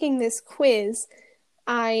before taking this quiz,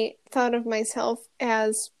 I thought of myself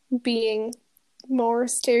as being more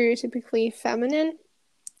stereotypically feminine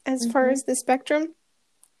as far Mm-hmm. as the spectrum.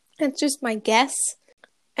 That's just my guess.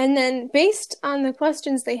 And then based on the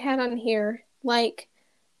questions they had on here, like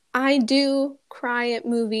I do cry at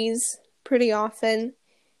movies pretty often,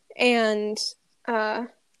 and uh,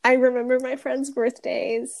 I remember my friends'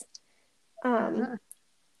 birthdays. Um, Uh-huh.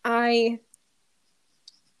 I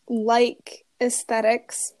like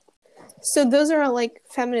aesthetics. So those are all like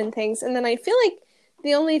feminine things. And then I feel like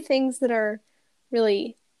the only things that are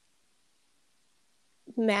really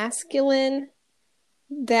masculine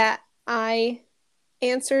that I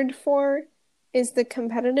answered for is the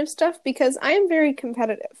competitive stuff because I am very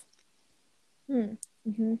competitive.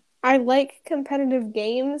 Mm-hmm. I like competitive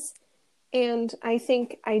games and I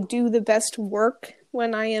think I do the best work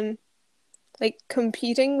when I am like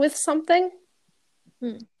competing with something.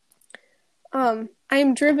 Hmm. I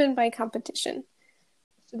am driven by competition.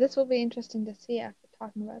 So this will be interesting to see after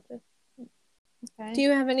talking about this. Do Okay.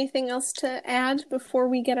 you have anything else to add before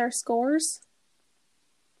we get our scores?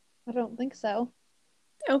 I don't think so.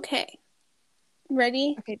 Okay,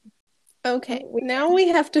 ready? Okay. Okay, We now we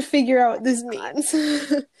have to figure out what this God. means.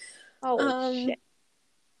 Holy um, shit.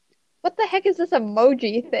 What the heck is this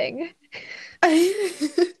emoji thing?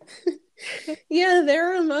 yeah,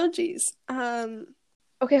 there are emojis.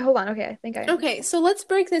 Okay, hold on. Okay, I think I Okay, understand. so let's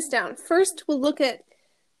break this down. First, we'll look at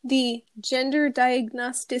the gender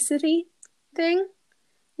diagnosticity thing,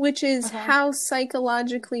 which is Okay. how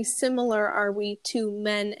psychologically similar are we to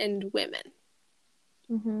men and women.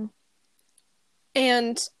 Mm-hmm.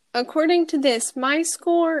 And according to this, my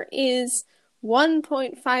score is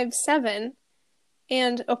 1.57,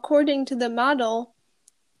 and according to the model,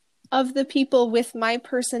 of the people with my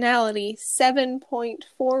personality,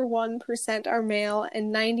 7.41% are male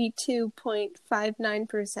and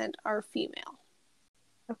 92.59% are female.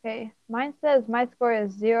 Okay. Mine says my score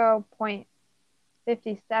is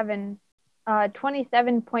 0.57.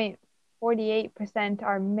 27.48%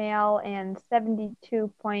 are male and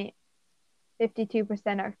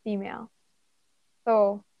 72.52% are female.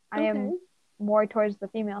 So I Okay, am more towards the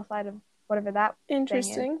female side of whatever that thing is.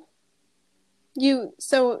 interesting. You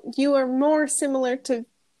are more similar to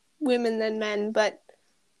women than men, but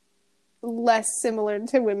less similar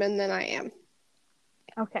to women than I am,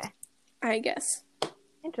 Okay. I guess.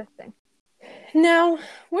 Interesting. Now,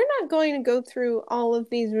 we're not going to go through all of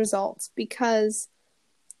these results because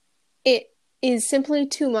it is simply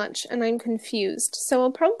too much and I'm confused. So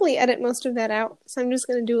I'll probably edit most of that out. So I'm just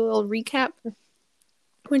going to do a little recap,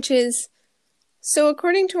 which is so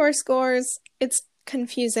according to our scores, it's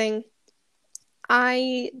confusing.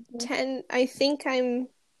 Mhm. I think I'm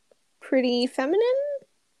pretty feminine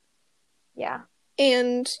Yeah.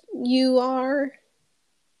 and you are,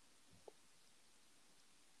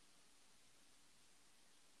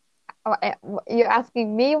 Oh, you're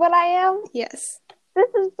asking me what I am? yes. This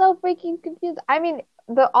is so freaking confusing. I mean,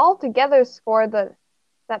 the altogether score, that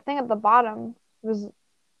thing at the bottom was,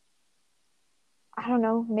 I don't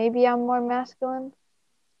know, maybe I'm more masculine.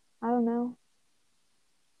 I don't know.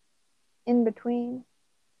 In between.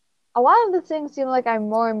 A lot of the things seem like I'm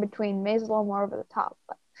more in between. May's a little more over the top,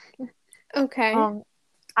 but Okay. um,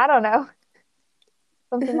 I don't know,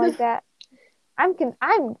 something like that. I'm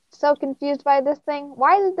so confused by this thing.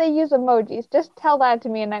 Why did they use emojis? Just tell that to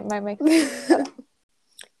me and it might make sense. But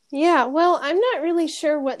Yeah, well, I'm not really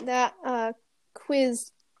sure what that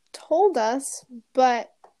quiz told us,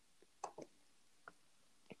 but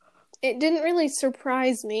it didn't really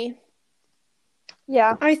surprise me.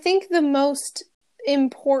 yeah. I think the most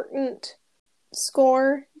important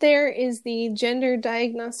score there is the gender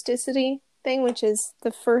diagnosticity thing, which is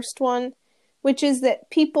the first one, which is that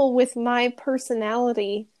people with my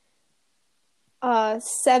personality,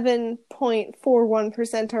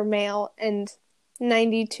 7.41% are male and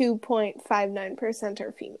 92.59%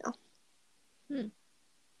 are female. Hmm.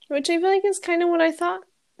 Which I feel like is kind of what I thought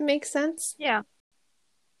makes sense. Yeah.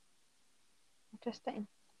 Interesting.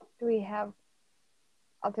 Do we have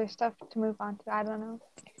other stuff to move on to? I don't know.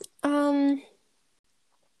 Um,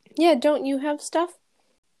 yeah, don't you have stuff?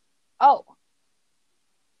 Oh,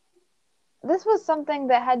 this was something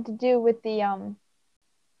that had to do with the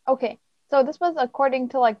okay. So this was according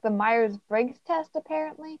to like the Myers-Briggs test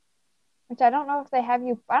apparently, which I don't know if they have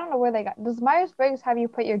you. I don't know where they got. Does Myers-Briggs have you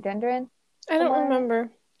put your gender in I don't somewhere in it? remember.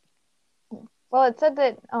 Well, it said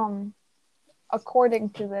that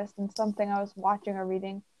according to this and something I was watching or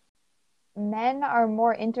reading, men are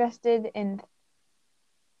more interested in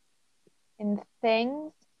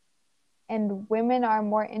things and women are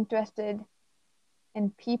more interested in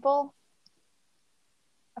people.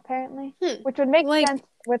 apparently, Hmm. which would make Like sense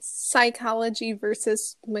with, psychology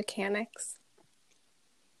versus mechanics,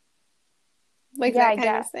 like yeah, that I kind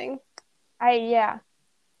of guess. thing. Yeah,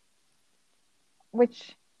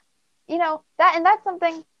 which, that, and that's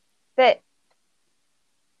something that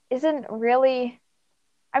isn't really,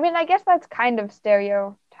 I mean, I guess that's kind of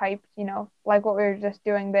stereotyped, like what we were just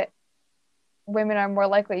doing, that women are more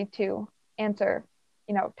likely to answer,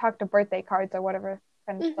 talk to birthday cards or whatever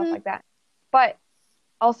kind of stuff Mm-hmm. like that. But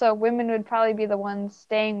also, women would probably be the ones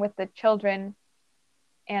staying with the children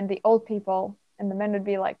and the old people, and the men would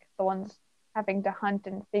be like the ones having to hunt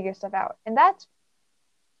and figure stuff out. And that's,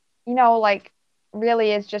 like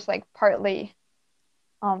really is just like partly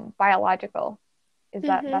biological, is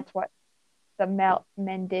that Mm-hmm. that's what the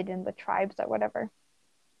men did in the tribes or whatever.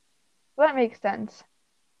 So that makes sense.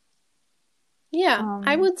 Yeah,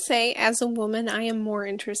 I Um, would say as a woman, I am more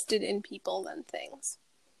interested in people than things.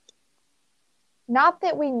 Not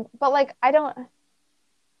that we, but like I don't,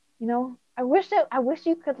 I wish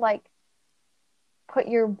you could like put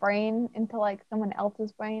your brain into like someone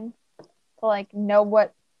else's brain to like know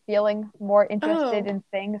what feeling more interested Oh, in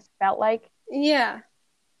things felt like. yeah.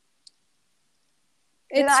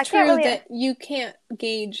 It's I can't true really. that you can't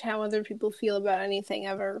gauge how other people feel about anything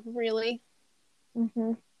ever, really.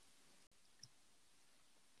 Hmm.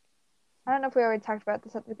 I don't know if we already talked about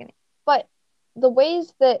this at the beginning, but the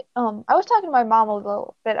ways that I was talking to my mom a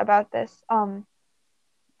little bit about this,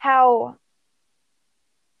 how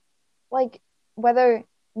like whether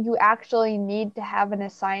you actually need to have an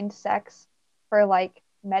assigned sex for like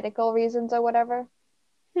medical reasons or whatever.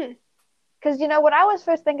 Hmm. Because when I was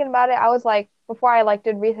first thinking about it, I was like, before I like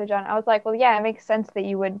did research on it, I was like, well, yeah, it makes sense that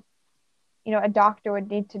you would, a doctor would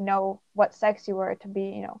need to know what sex you were to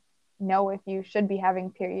be, know if you should be having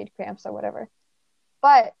period cramps or whatever.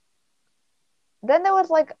 But then there was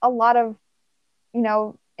like a lot of,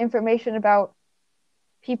 information about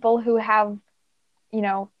people who have, you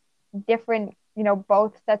know, different,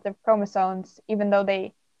 both sets of chromosomes, even though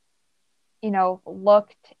they,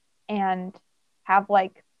 looked and have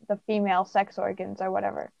like the female sex organs or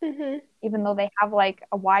whatever, Mm-hmm. even though they have like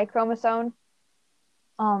a Y chromosome.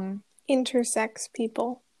 Um, Intersex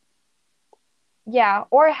people. yeah,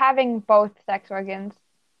 or having both sex organs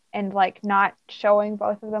and like not showing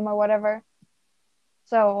both of them or whatever.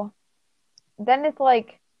 So then it's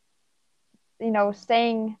like,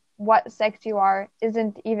 saying what sex you are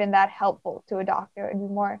isn't even that helpful to a doctor. It'd be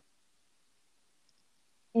more,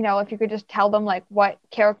 if you could just tell them like what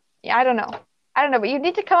character, I don't know. I don't know, but you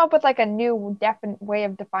need to come up with like a new definite way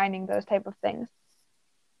of defining those type of things.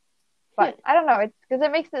 Hmm. But I don't know, it's because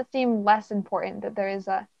it makes it seem less important that there is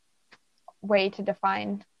a way to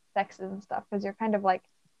define sexes and stuff because you're kind of like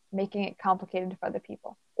making it complicated for other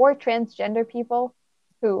people or transgender people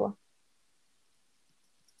who,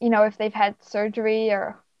 if they've had surgery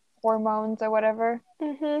or hormones or whatever,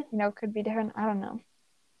 Mm-hmm. could be different. I don't know.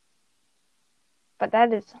 But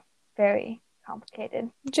that is very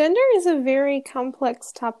complicated. Gender is a very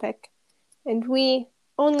complex topic, and we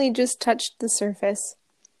only just touched the surface,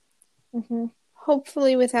 Hmm.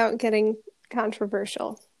 hopefully without getting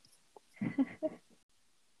controversial.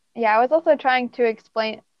 Yeah, I was also trying to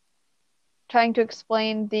explain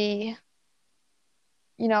the,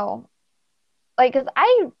 you know, like, because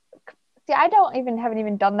I don't even haven't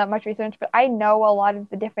even done that much research, but I know a lot of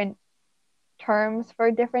the different terms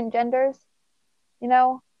for different genders,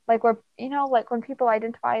 like where, like when people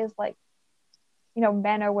identify as like,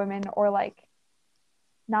 men or women or like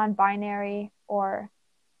non-binary or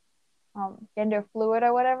gender fluid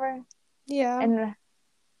or whatever. Yeah. And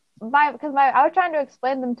because I was trying to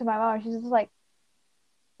explain them to my mom, she's just like,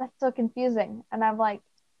 that's so confusing. And I'm like,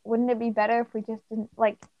 wouldn't it be better if we just didn't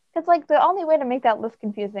like, because like the only way to make that less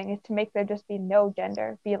confusing is to make there just be no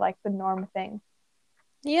gender, be like the norm thing.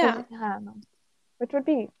 Because Yeah. I don't know, which would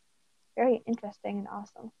be very interesting and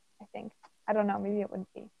awesome, I think. I don't know, maybe it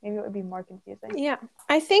wouldn't be. Maybe it would be more confusing. Yeah.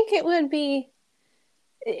 I think it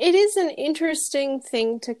is an interesting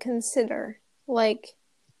thing to consider. Like,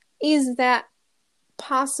 is that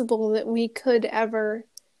possible that we could ever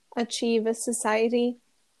achieve a society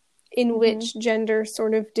in Hmm. which gender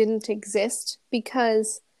sort of didn't exist?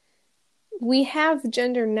 Because we have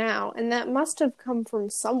gender now, and that must have come from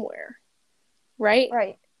somewhere, right? Right. I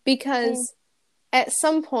mean, Because at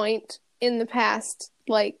some point in the past,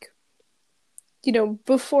 like,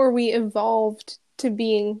 before we evolved to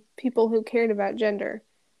being people who cared about gender,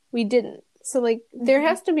 we didn't. So, like, there hmm,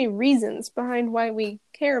 has to be reasons behind why we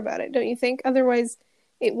care about it, don't you think? Otherwise,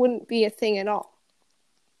 it wouldn't be a thing at all.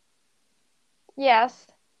 yes,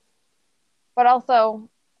 but also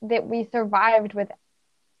that we survived with,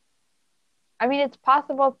 I mean, it's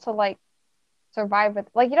possible to like survive with,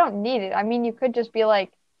 like, you don't need it. I mean, you could just be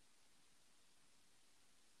like,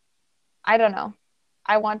 I don't know,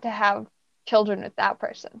 I want to have children with that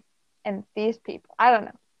person and these people. I don't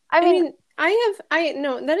know. I I mean, mean, I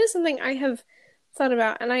no, that is something I have thought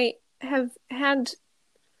about, and I have had,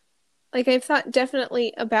 like, I've thought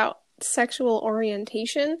definitely about sexual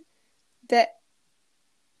orientation, that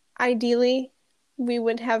ideally we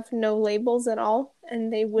would have no labels at all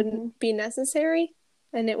and they wouldn't hmm be necessary,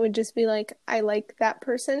 and it would just be like, I like that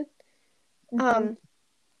person. hmm Um,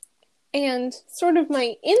 and sort of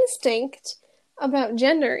my instinct about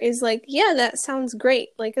gender is like, yeah, that sounds great,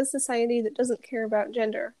 like a society that doesn't care about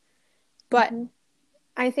gender. But hmm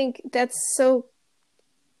I think that's so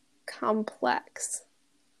complex.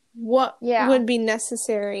 What yeah, would be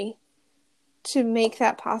necessary to make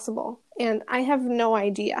that possible? And I have no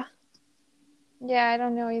idea. yeah, I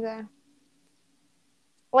don't know either.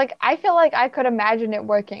 Like, I feel like I could imagine it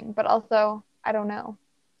working, but also, I don't know.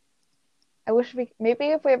 I wish we maybe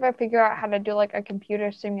if we ever figure out how to do like a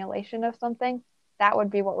computer simulation of something, that would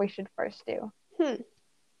be what we should first do Hmm.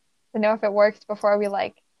 to know if it works before we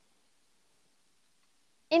like,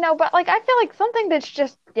 but like I feel like something that's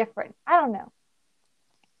just different. I don't know.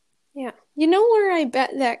 Yeah. You know where I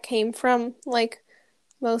bet that came from? Like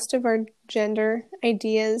most of our gender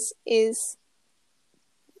ideas is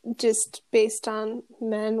just based on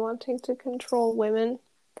men wanting to control women,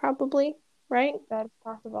 probably, right? That's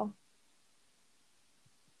possible.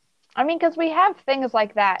 I mean, because we have things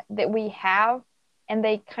like that we have, and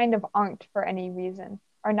they kind of aren't for any reason,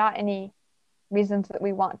 or not any reasons that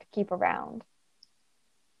we want to keep around,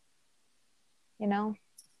 you know?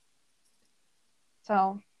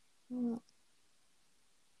 So, mm.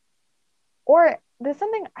 Or there's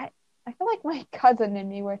something I feel like my cousin and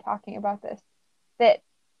me were talking about this, that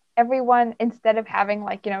everyone, instead of having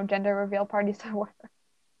like, gender reveal parties or whatever,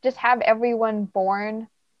 just have everyone born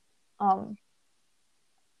um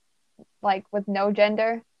like with no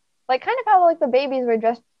gender. Like kind of how like the babies were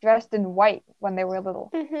dressed in white when they were little.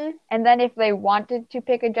 Mm-hmm. And then if they wanted to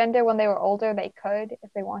pick a gender when they were older, they could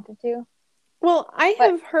if they wanted to. Well, I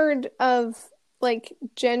But have heard of like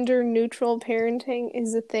gender neutral parenting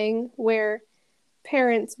is a thing where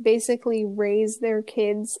parents basically raise their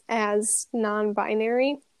kids as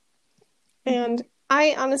non-binary. And mhm,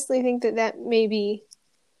 I honestly think that that may be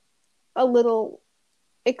a little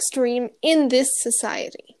extreme in this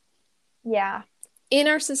society. yeah. In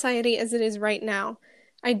our society as it is right now,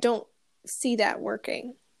 I don't see that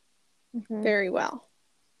working hmm very well.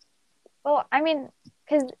 Well, I mean,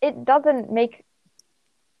 because it doesn't make,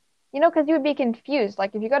 because you would be confused.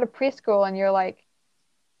 Like if you go to preschool and you're like,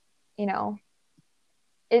 you know,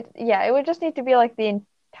 yeah, it would just need to be like the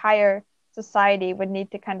entire society would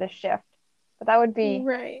need to kind of shift. But that would be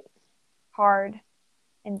Right. hard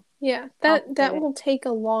and Yeah, that complicated. will take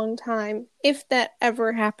a long time if that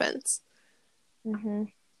ever happens. hmm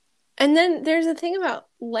And then there's a thing about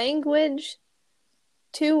language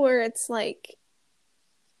too, where it's like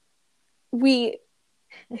we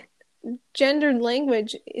gendered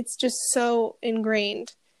language, it's just so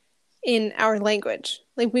ingrained in our language.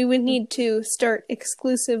 Like we would need to start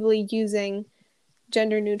exclusively using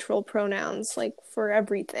gender neutral pronouns like for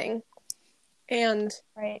everything. And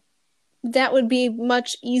Right. that would be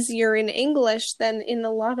much easier in English than in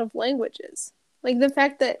a lot of languages. Like the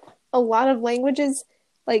fact that a lot of languages,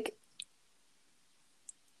 like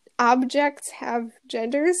objects have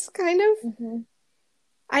genders, kind of. hmm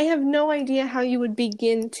I have no idea how you would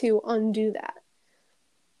begin to undo that.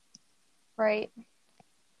 Right.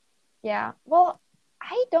 Yeah. Well,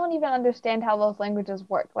 I don't even understand how those languages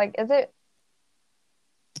work. Like, is it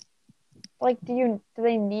like do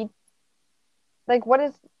they need like what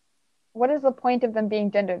is the point of them being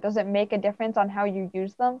gendered? Does it make a difference on how you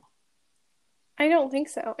use them? I don't think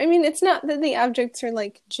so. I mean, it's not that the objects are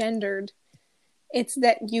like gendered, it's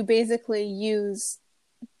that you basically use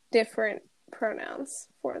different pronouns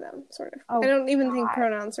for them, sort of. I Oh don't even think God.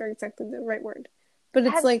 pronouns are exactly the right word. But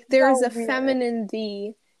it's That's like there is so a weird. feminine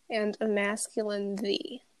thee and a masculine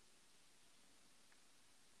thee.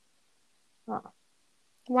 Huh.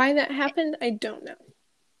 Why that happened, I don't know.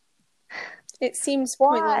 It seems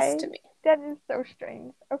pointless Why? to me. That is so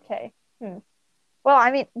strange. Okay. Well,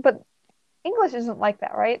 I mean, but English isn't like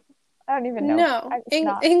that, right? I don't even know. No, It's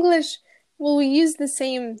not. English, well, we use the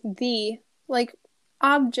same the, like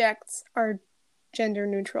objects are gender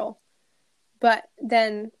neutral, but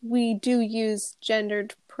then we do use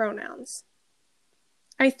gendered pronouns.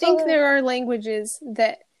 I So think then, there are languages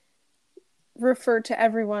that refer to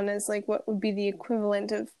everyone as like what would be the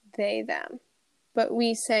equivalent of they, them, but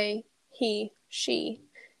we say he, she.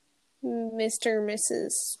 Mr.,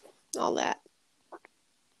 Mrs., all that.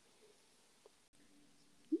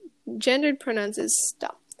 Gendered pronouns is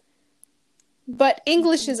dumb. But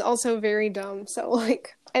English is also very dumb, so,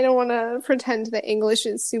 like, I don't want to pretend that English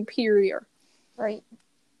is superior. Right.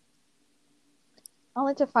 I'll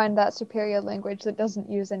need to find that superior language that doesn't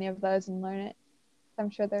use any of those and learn it. I'm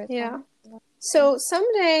sure there's Yeah. one. So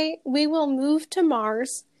someday we will move to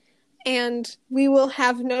Mars and we will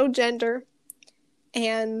have no gender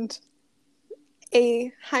and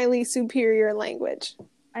a highly superior language.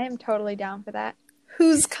 I am totally down for that.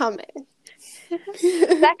 Who's coming?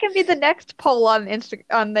 That can be the next poll on the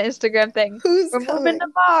Instagram thing. Who's We're moving to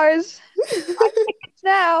coming? Mars. Buy tickets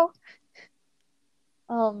now.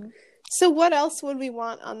 So what else would we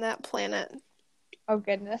want on that planet? Oh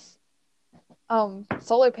goodness.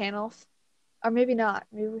 Solar panels. Or maybe not.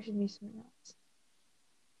 Maybe we should use something else.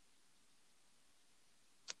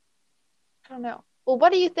 I don't know. Well,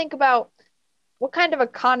 what do you think about what kind of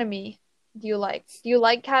economy do you like? Do you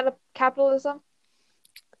like capitalism?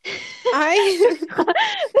 I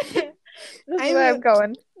This is where I'm I'm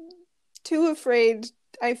going. too afraid.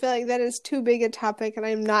 I feel like that is too big a topic and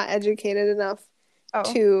I'm not educated enough Oh,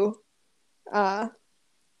 to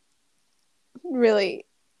really.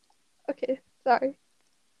 okay. Sorry.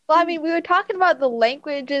 Well, I mean, we were talking about the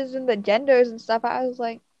languages and the genders and stuff. I was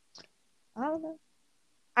like, I don't know.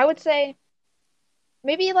 I would say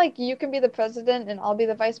maybe like you can be the president and I'll be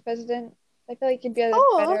the vice president. I feel like you'd be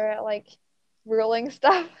Oh, better at like ruling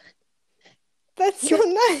stuff. that's so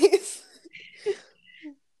nice.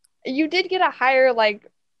 You did get a higher like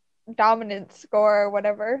dominance score or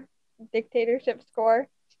whatever, dictatorship score.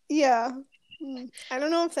 Yeah. I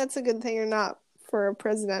don't know if that's a good thing or not for a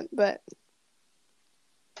president, but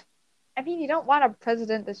I mean, you don't want a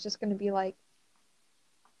president that's just going to be like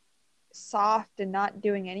soft and not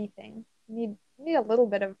doing anything. You need a little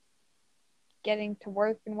bit of getting to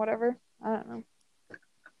work and whatever. I don't know.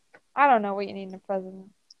 I don't know what you need in a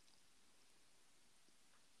president.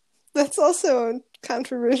 that's also a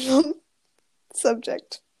controversial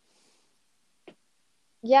subject.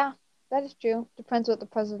 Yeah, that is true. Depends what the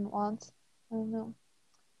president wants. I don't know.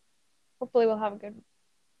 Hopefully we'll have a good.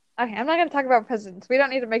 Okay, I'm not going to talk about presidents. We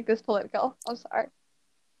don't need to make this political. I'm sorry.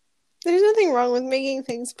 There's nothing wrong with making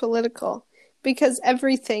things political because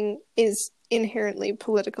everything is inherently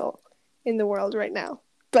political in the world right now,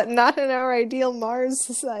 but not in our ideal Mars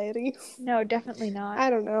society. No, definitely not. I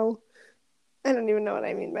don't know. I don't even know what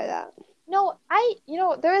I mean by that. No,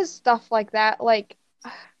 there is stuff like that. Like,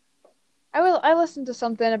 I listened to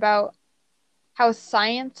something about how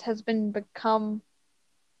science has become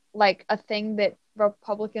like a thing that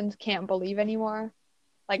Republicans can't believe anymore.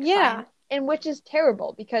 Like Yeah, science, and which is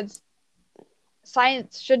terrible because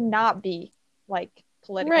science should not be like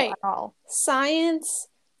political right. at all. Science,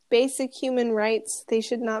 basic human rights, they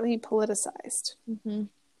should not be politicized. Hmm.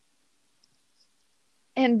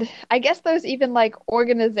 And I guess there's even like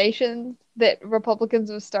organizations that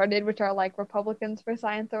Republicans have started, which are like Republicans for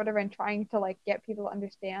Science or whatever, and trying to like get people to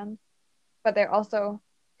understand. But they're also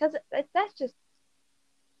because that's just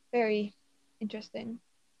very interesting.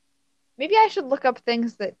 Maybe I should look up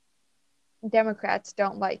things that Democrats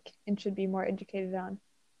don't like and should be more educated on.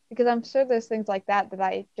 Because I'm sure there's things like that that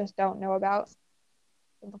I just don't know about.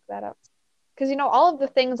 I'll look that up. Because, all of the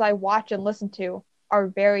things I watch and listen to are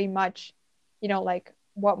very much, like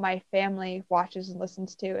what my family watches and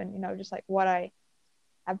listens to, and, just like what I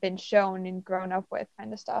have been shown and grown up with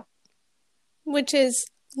kind of stuff. Which is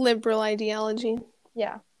liberal ideology.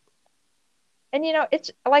 Yeah. And,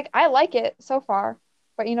 it's like I like it so far,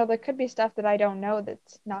 but, there could be stuff that I don't know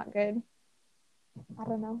that's not good. I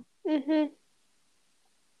don't know.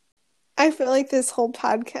 I feel like this whole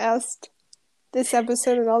podcast, this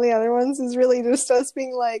episode and all the other ones is really just us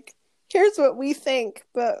being like, here's what we think,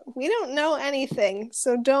 but we don't know anything,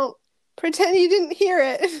 so don't pretend you didn't hear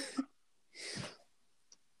it.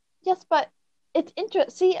 Yes, but it's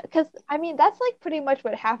interesting. See, because I mean, that's like pretty much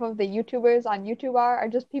what half of the YouTubers on YouTube are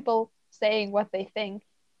just people saying what they think.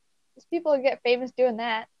 Because people get famous doing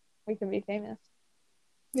that. We can be famous.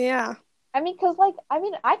 Yeah. I mean,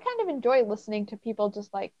 I kind of enjoy listening to people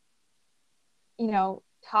just like,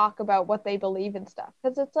 talk about what they believe and stuff.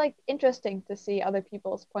 Because it's like interesting to see other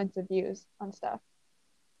people's points of views on stuff.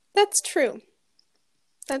 That's true.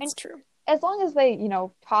 And That's true. as long as they,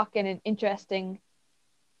 talk in an interesting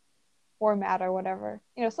format or whatever.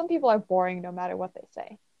 Some people are boring no matter what they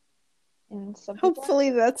say. And some people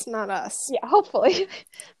Hopefully that's not us. Yeah, hopefully.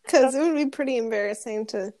 Because it would be pretty embarrassing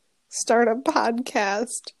to start a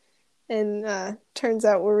podcast and turns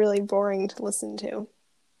out we're really boring to listen to.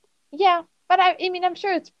 Yeah, but I mean, I'm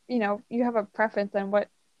sure it's, you have a preference on what,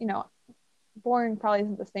 boring probably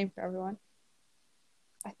isn't the same for everyone,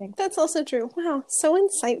 I think. That's also true. Wow, so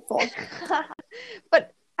insightful.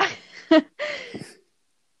 But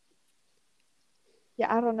yeah,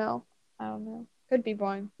 I don't know. I don't know. Could be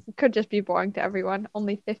boring. It could just be boring to everyone.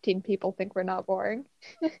 Only 15 people think we're not boring.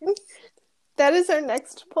 That is our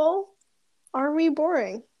next poll. Are we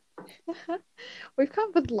boring? We've come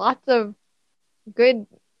up with lots of good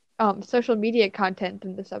social media content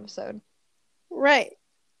in this episode. Right.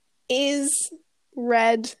 Is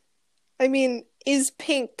red, is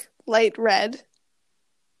pink light red?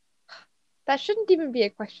 That shouldn't even be a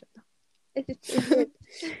question. It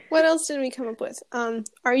What else did we come up with?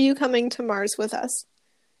 Are you coming to Mars with us?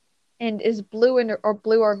 And is blue or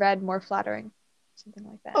blue or red more flattering? Something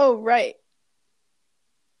like that. Oh, right.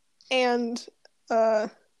 And uh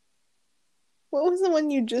what was the one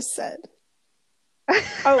you just said?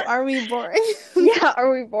 Oh, are we boring? Yeah, are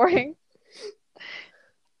we boring?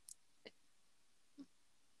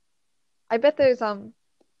 I bet there's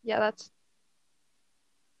yeah, that's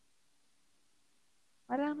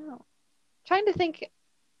I don't know. Trying to think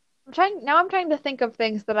I'm trying to think of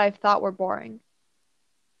things that I've thought were boring.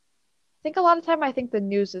 I think a lot of time I think the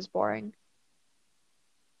news is boring.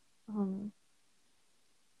 Um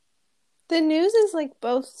The news is like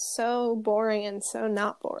both so boring and so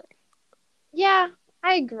not boring. yeah,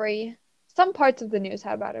 I agree. Some parts of the news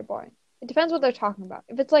how about are boring. It depends what they're talking about.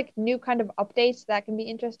 If it's like new kind of updates, that can be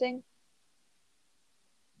interesting.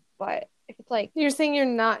 But if it's like You're saying you're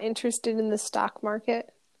not interested in the stock market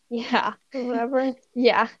yeah, or whatever?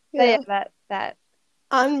 yeah, yeah, Yeah. that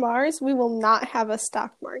On Mars, we will not have a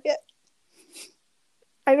stock market.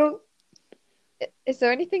 I don't. Is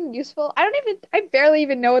there anything useful? I barely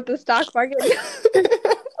even know what the stock market does.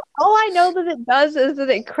 All I know that it does is that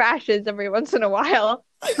it crashes every once in a while.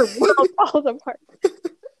 The world falls apart.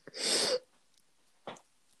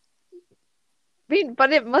 I mean,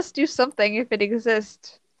 but it must do something if it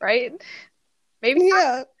exists, right? Maybe not.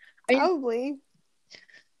 Yeah, I mean, probably.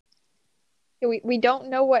 we don't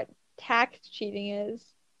know what tax cheating is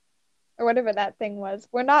or whatever that thing was.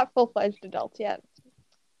 We're not full-fledged adults yet.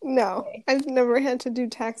 No, Okay. I've never had to do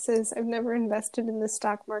taxes. I've never invested in the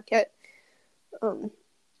stock market. Um,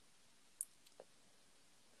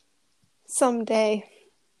 Someday.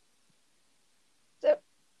 So,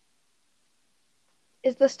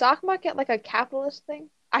 is the stock market like a capitalist thing?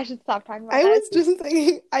 I should stop talking about I that. was just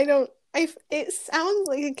thinking, I don't. It sounds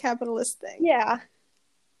like a capitalist thing. Yeah.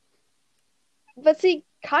 But see,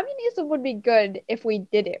 communism would be good if we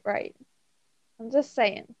did it right. I'm just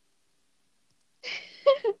saying.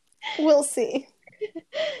 We'll see.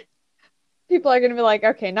 People are gonna be like,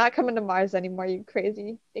 okay, not coming to Mars anymore, you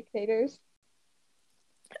crazy dictators.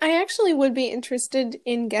 I actually would be interested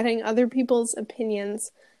in getting other people's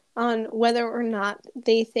opinions on whether or not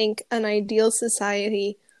they think an ideal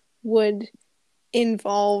society would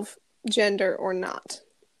involve gender or not.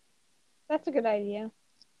 That's a good idea.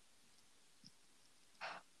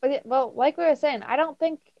 But well, like we were saying, I don't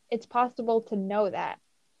think it's possible to know that.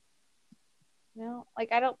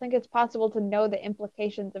 Like I don't think it's possible to know the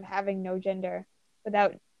implications of having no gender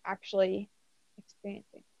without actually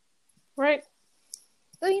experiencing. Right.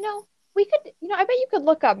 So, we could, I bet you could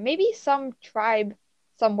look up maybe some tribe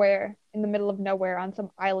somewhere in the middle of nowhere on some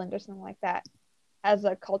island or something like that has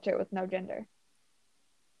a culture with no gender.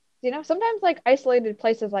 Sometimes like isolated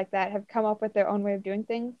places like that have come up with their own way of doing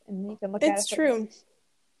things, and you can look at It's it and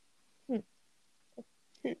true.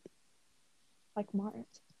 hmm, like Mars.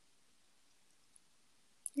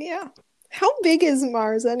 Yeah. How big is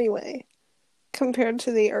Mars anyway compared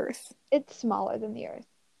to the Earth? It's smaller than the Earth.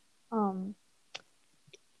 Um,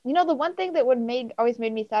 the one thing that would made always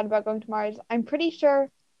made me sad about going to Mars, I'm pretty sure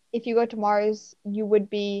if you go to Mars, you would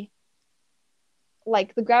be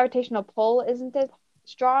like the gravitational pull isn't as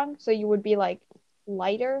strong, so you would be like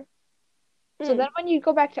lighter. So Hmm. then when you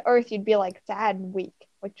go back to Earth, you'd be like sad and weak,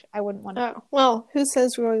 which I wouldn't want to Oh, well, who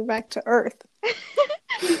says we're going back to Earth?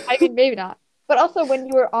 I mean, maybe not. But also, when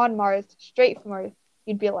you were on Mars, straight from Earth,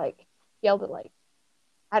 you'd be able to like,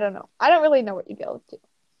 I don't know. I don't really know what you'd be able to do.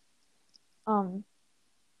 Um,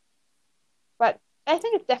 but I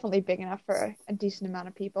think it's definitely big enough for a decent amount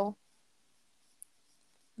of people.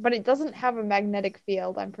 But it doesn't have a magnetic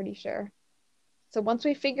field, I'm pretty sure. So once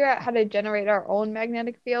we figure out how to generate our own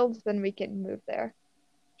magnetic fields, then we can move there,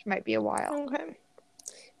 which might be a while. Okay.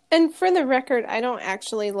 And for the record, I don't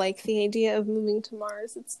actually like the idea of moving to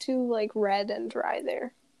Mars. It's too like red and dry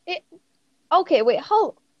there. It, okay, wait,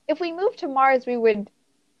 how if we move to Mars, we would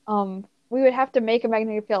have to make a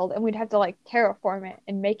magnetic field and we'd have to like terraform it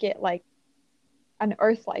and make it like an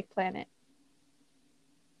Earth-like planet.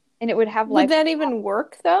 And it would have Would life. that even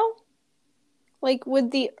work though? Like,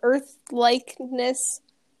 would the Earth-likeness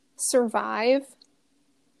survive?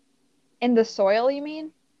 In the soil, you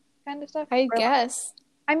mean? Kind of stuff? I Or like, guess.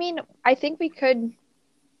 I mean, I think we could,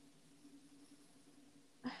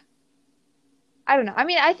 I don't know. I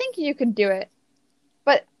mean, I think you could do it.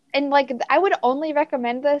 But, and like, I would only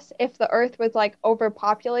recommend this if the Earth was like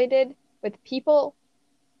overpopulated with people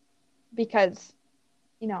because,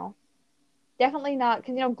 you know, definitely not,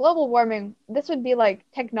 because, global warming, this would be like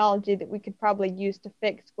technology that we could probably use to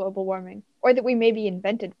fix global warming, or that we maybe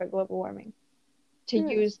invented for global warming to Hmm.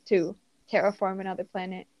 use to terraform another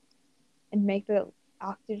planet and make the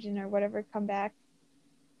oxygen or whatever come back.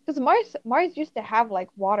 Because Mars used to have like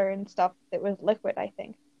water and stuff that was liquid, I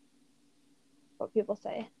think. What people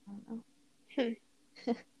say. I don't know.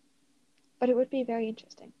 Hmm. But it would be very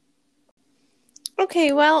interesting.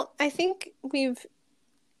 Okay, well, I think we've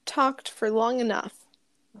talked for long enough.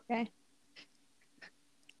 Okay.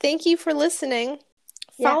 Thank you for listening.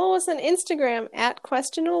 Yeah, Follow us on Instagram at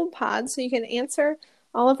questionablepod so you can answer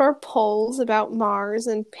all of our polls about Mars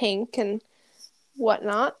and pink and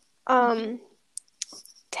whatnot. mhm.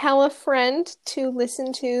 Tell a friend to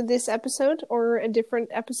listen to this episode or a different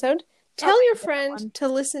episode. Probably Tell your a different friend one. to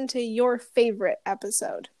listen to your favorite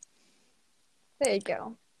episode. There you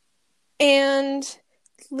go. And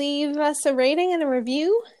leave us a rating and a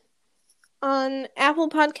review on Apple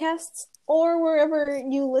Podcasts or wherever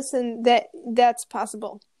you listen that's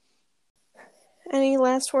possible. Any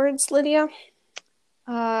last words, Lydia?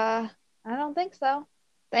 I don't think so.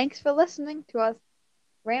 Thanks for listening to us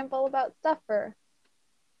ramble about stuff for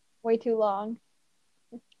way too long.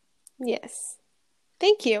 Yes.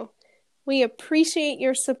 Thank you. We appreciate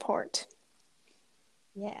your support.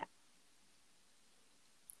 Yeah.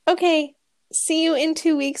 Okay, see you in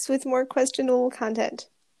 2 weeks with more questionable content.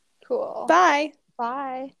 Cool. Bye.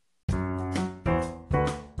 Bye.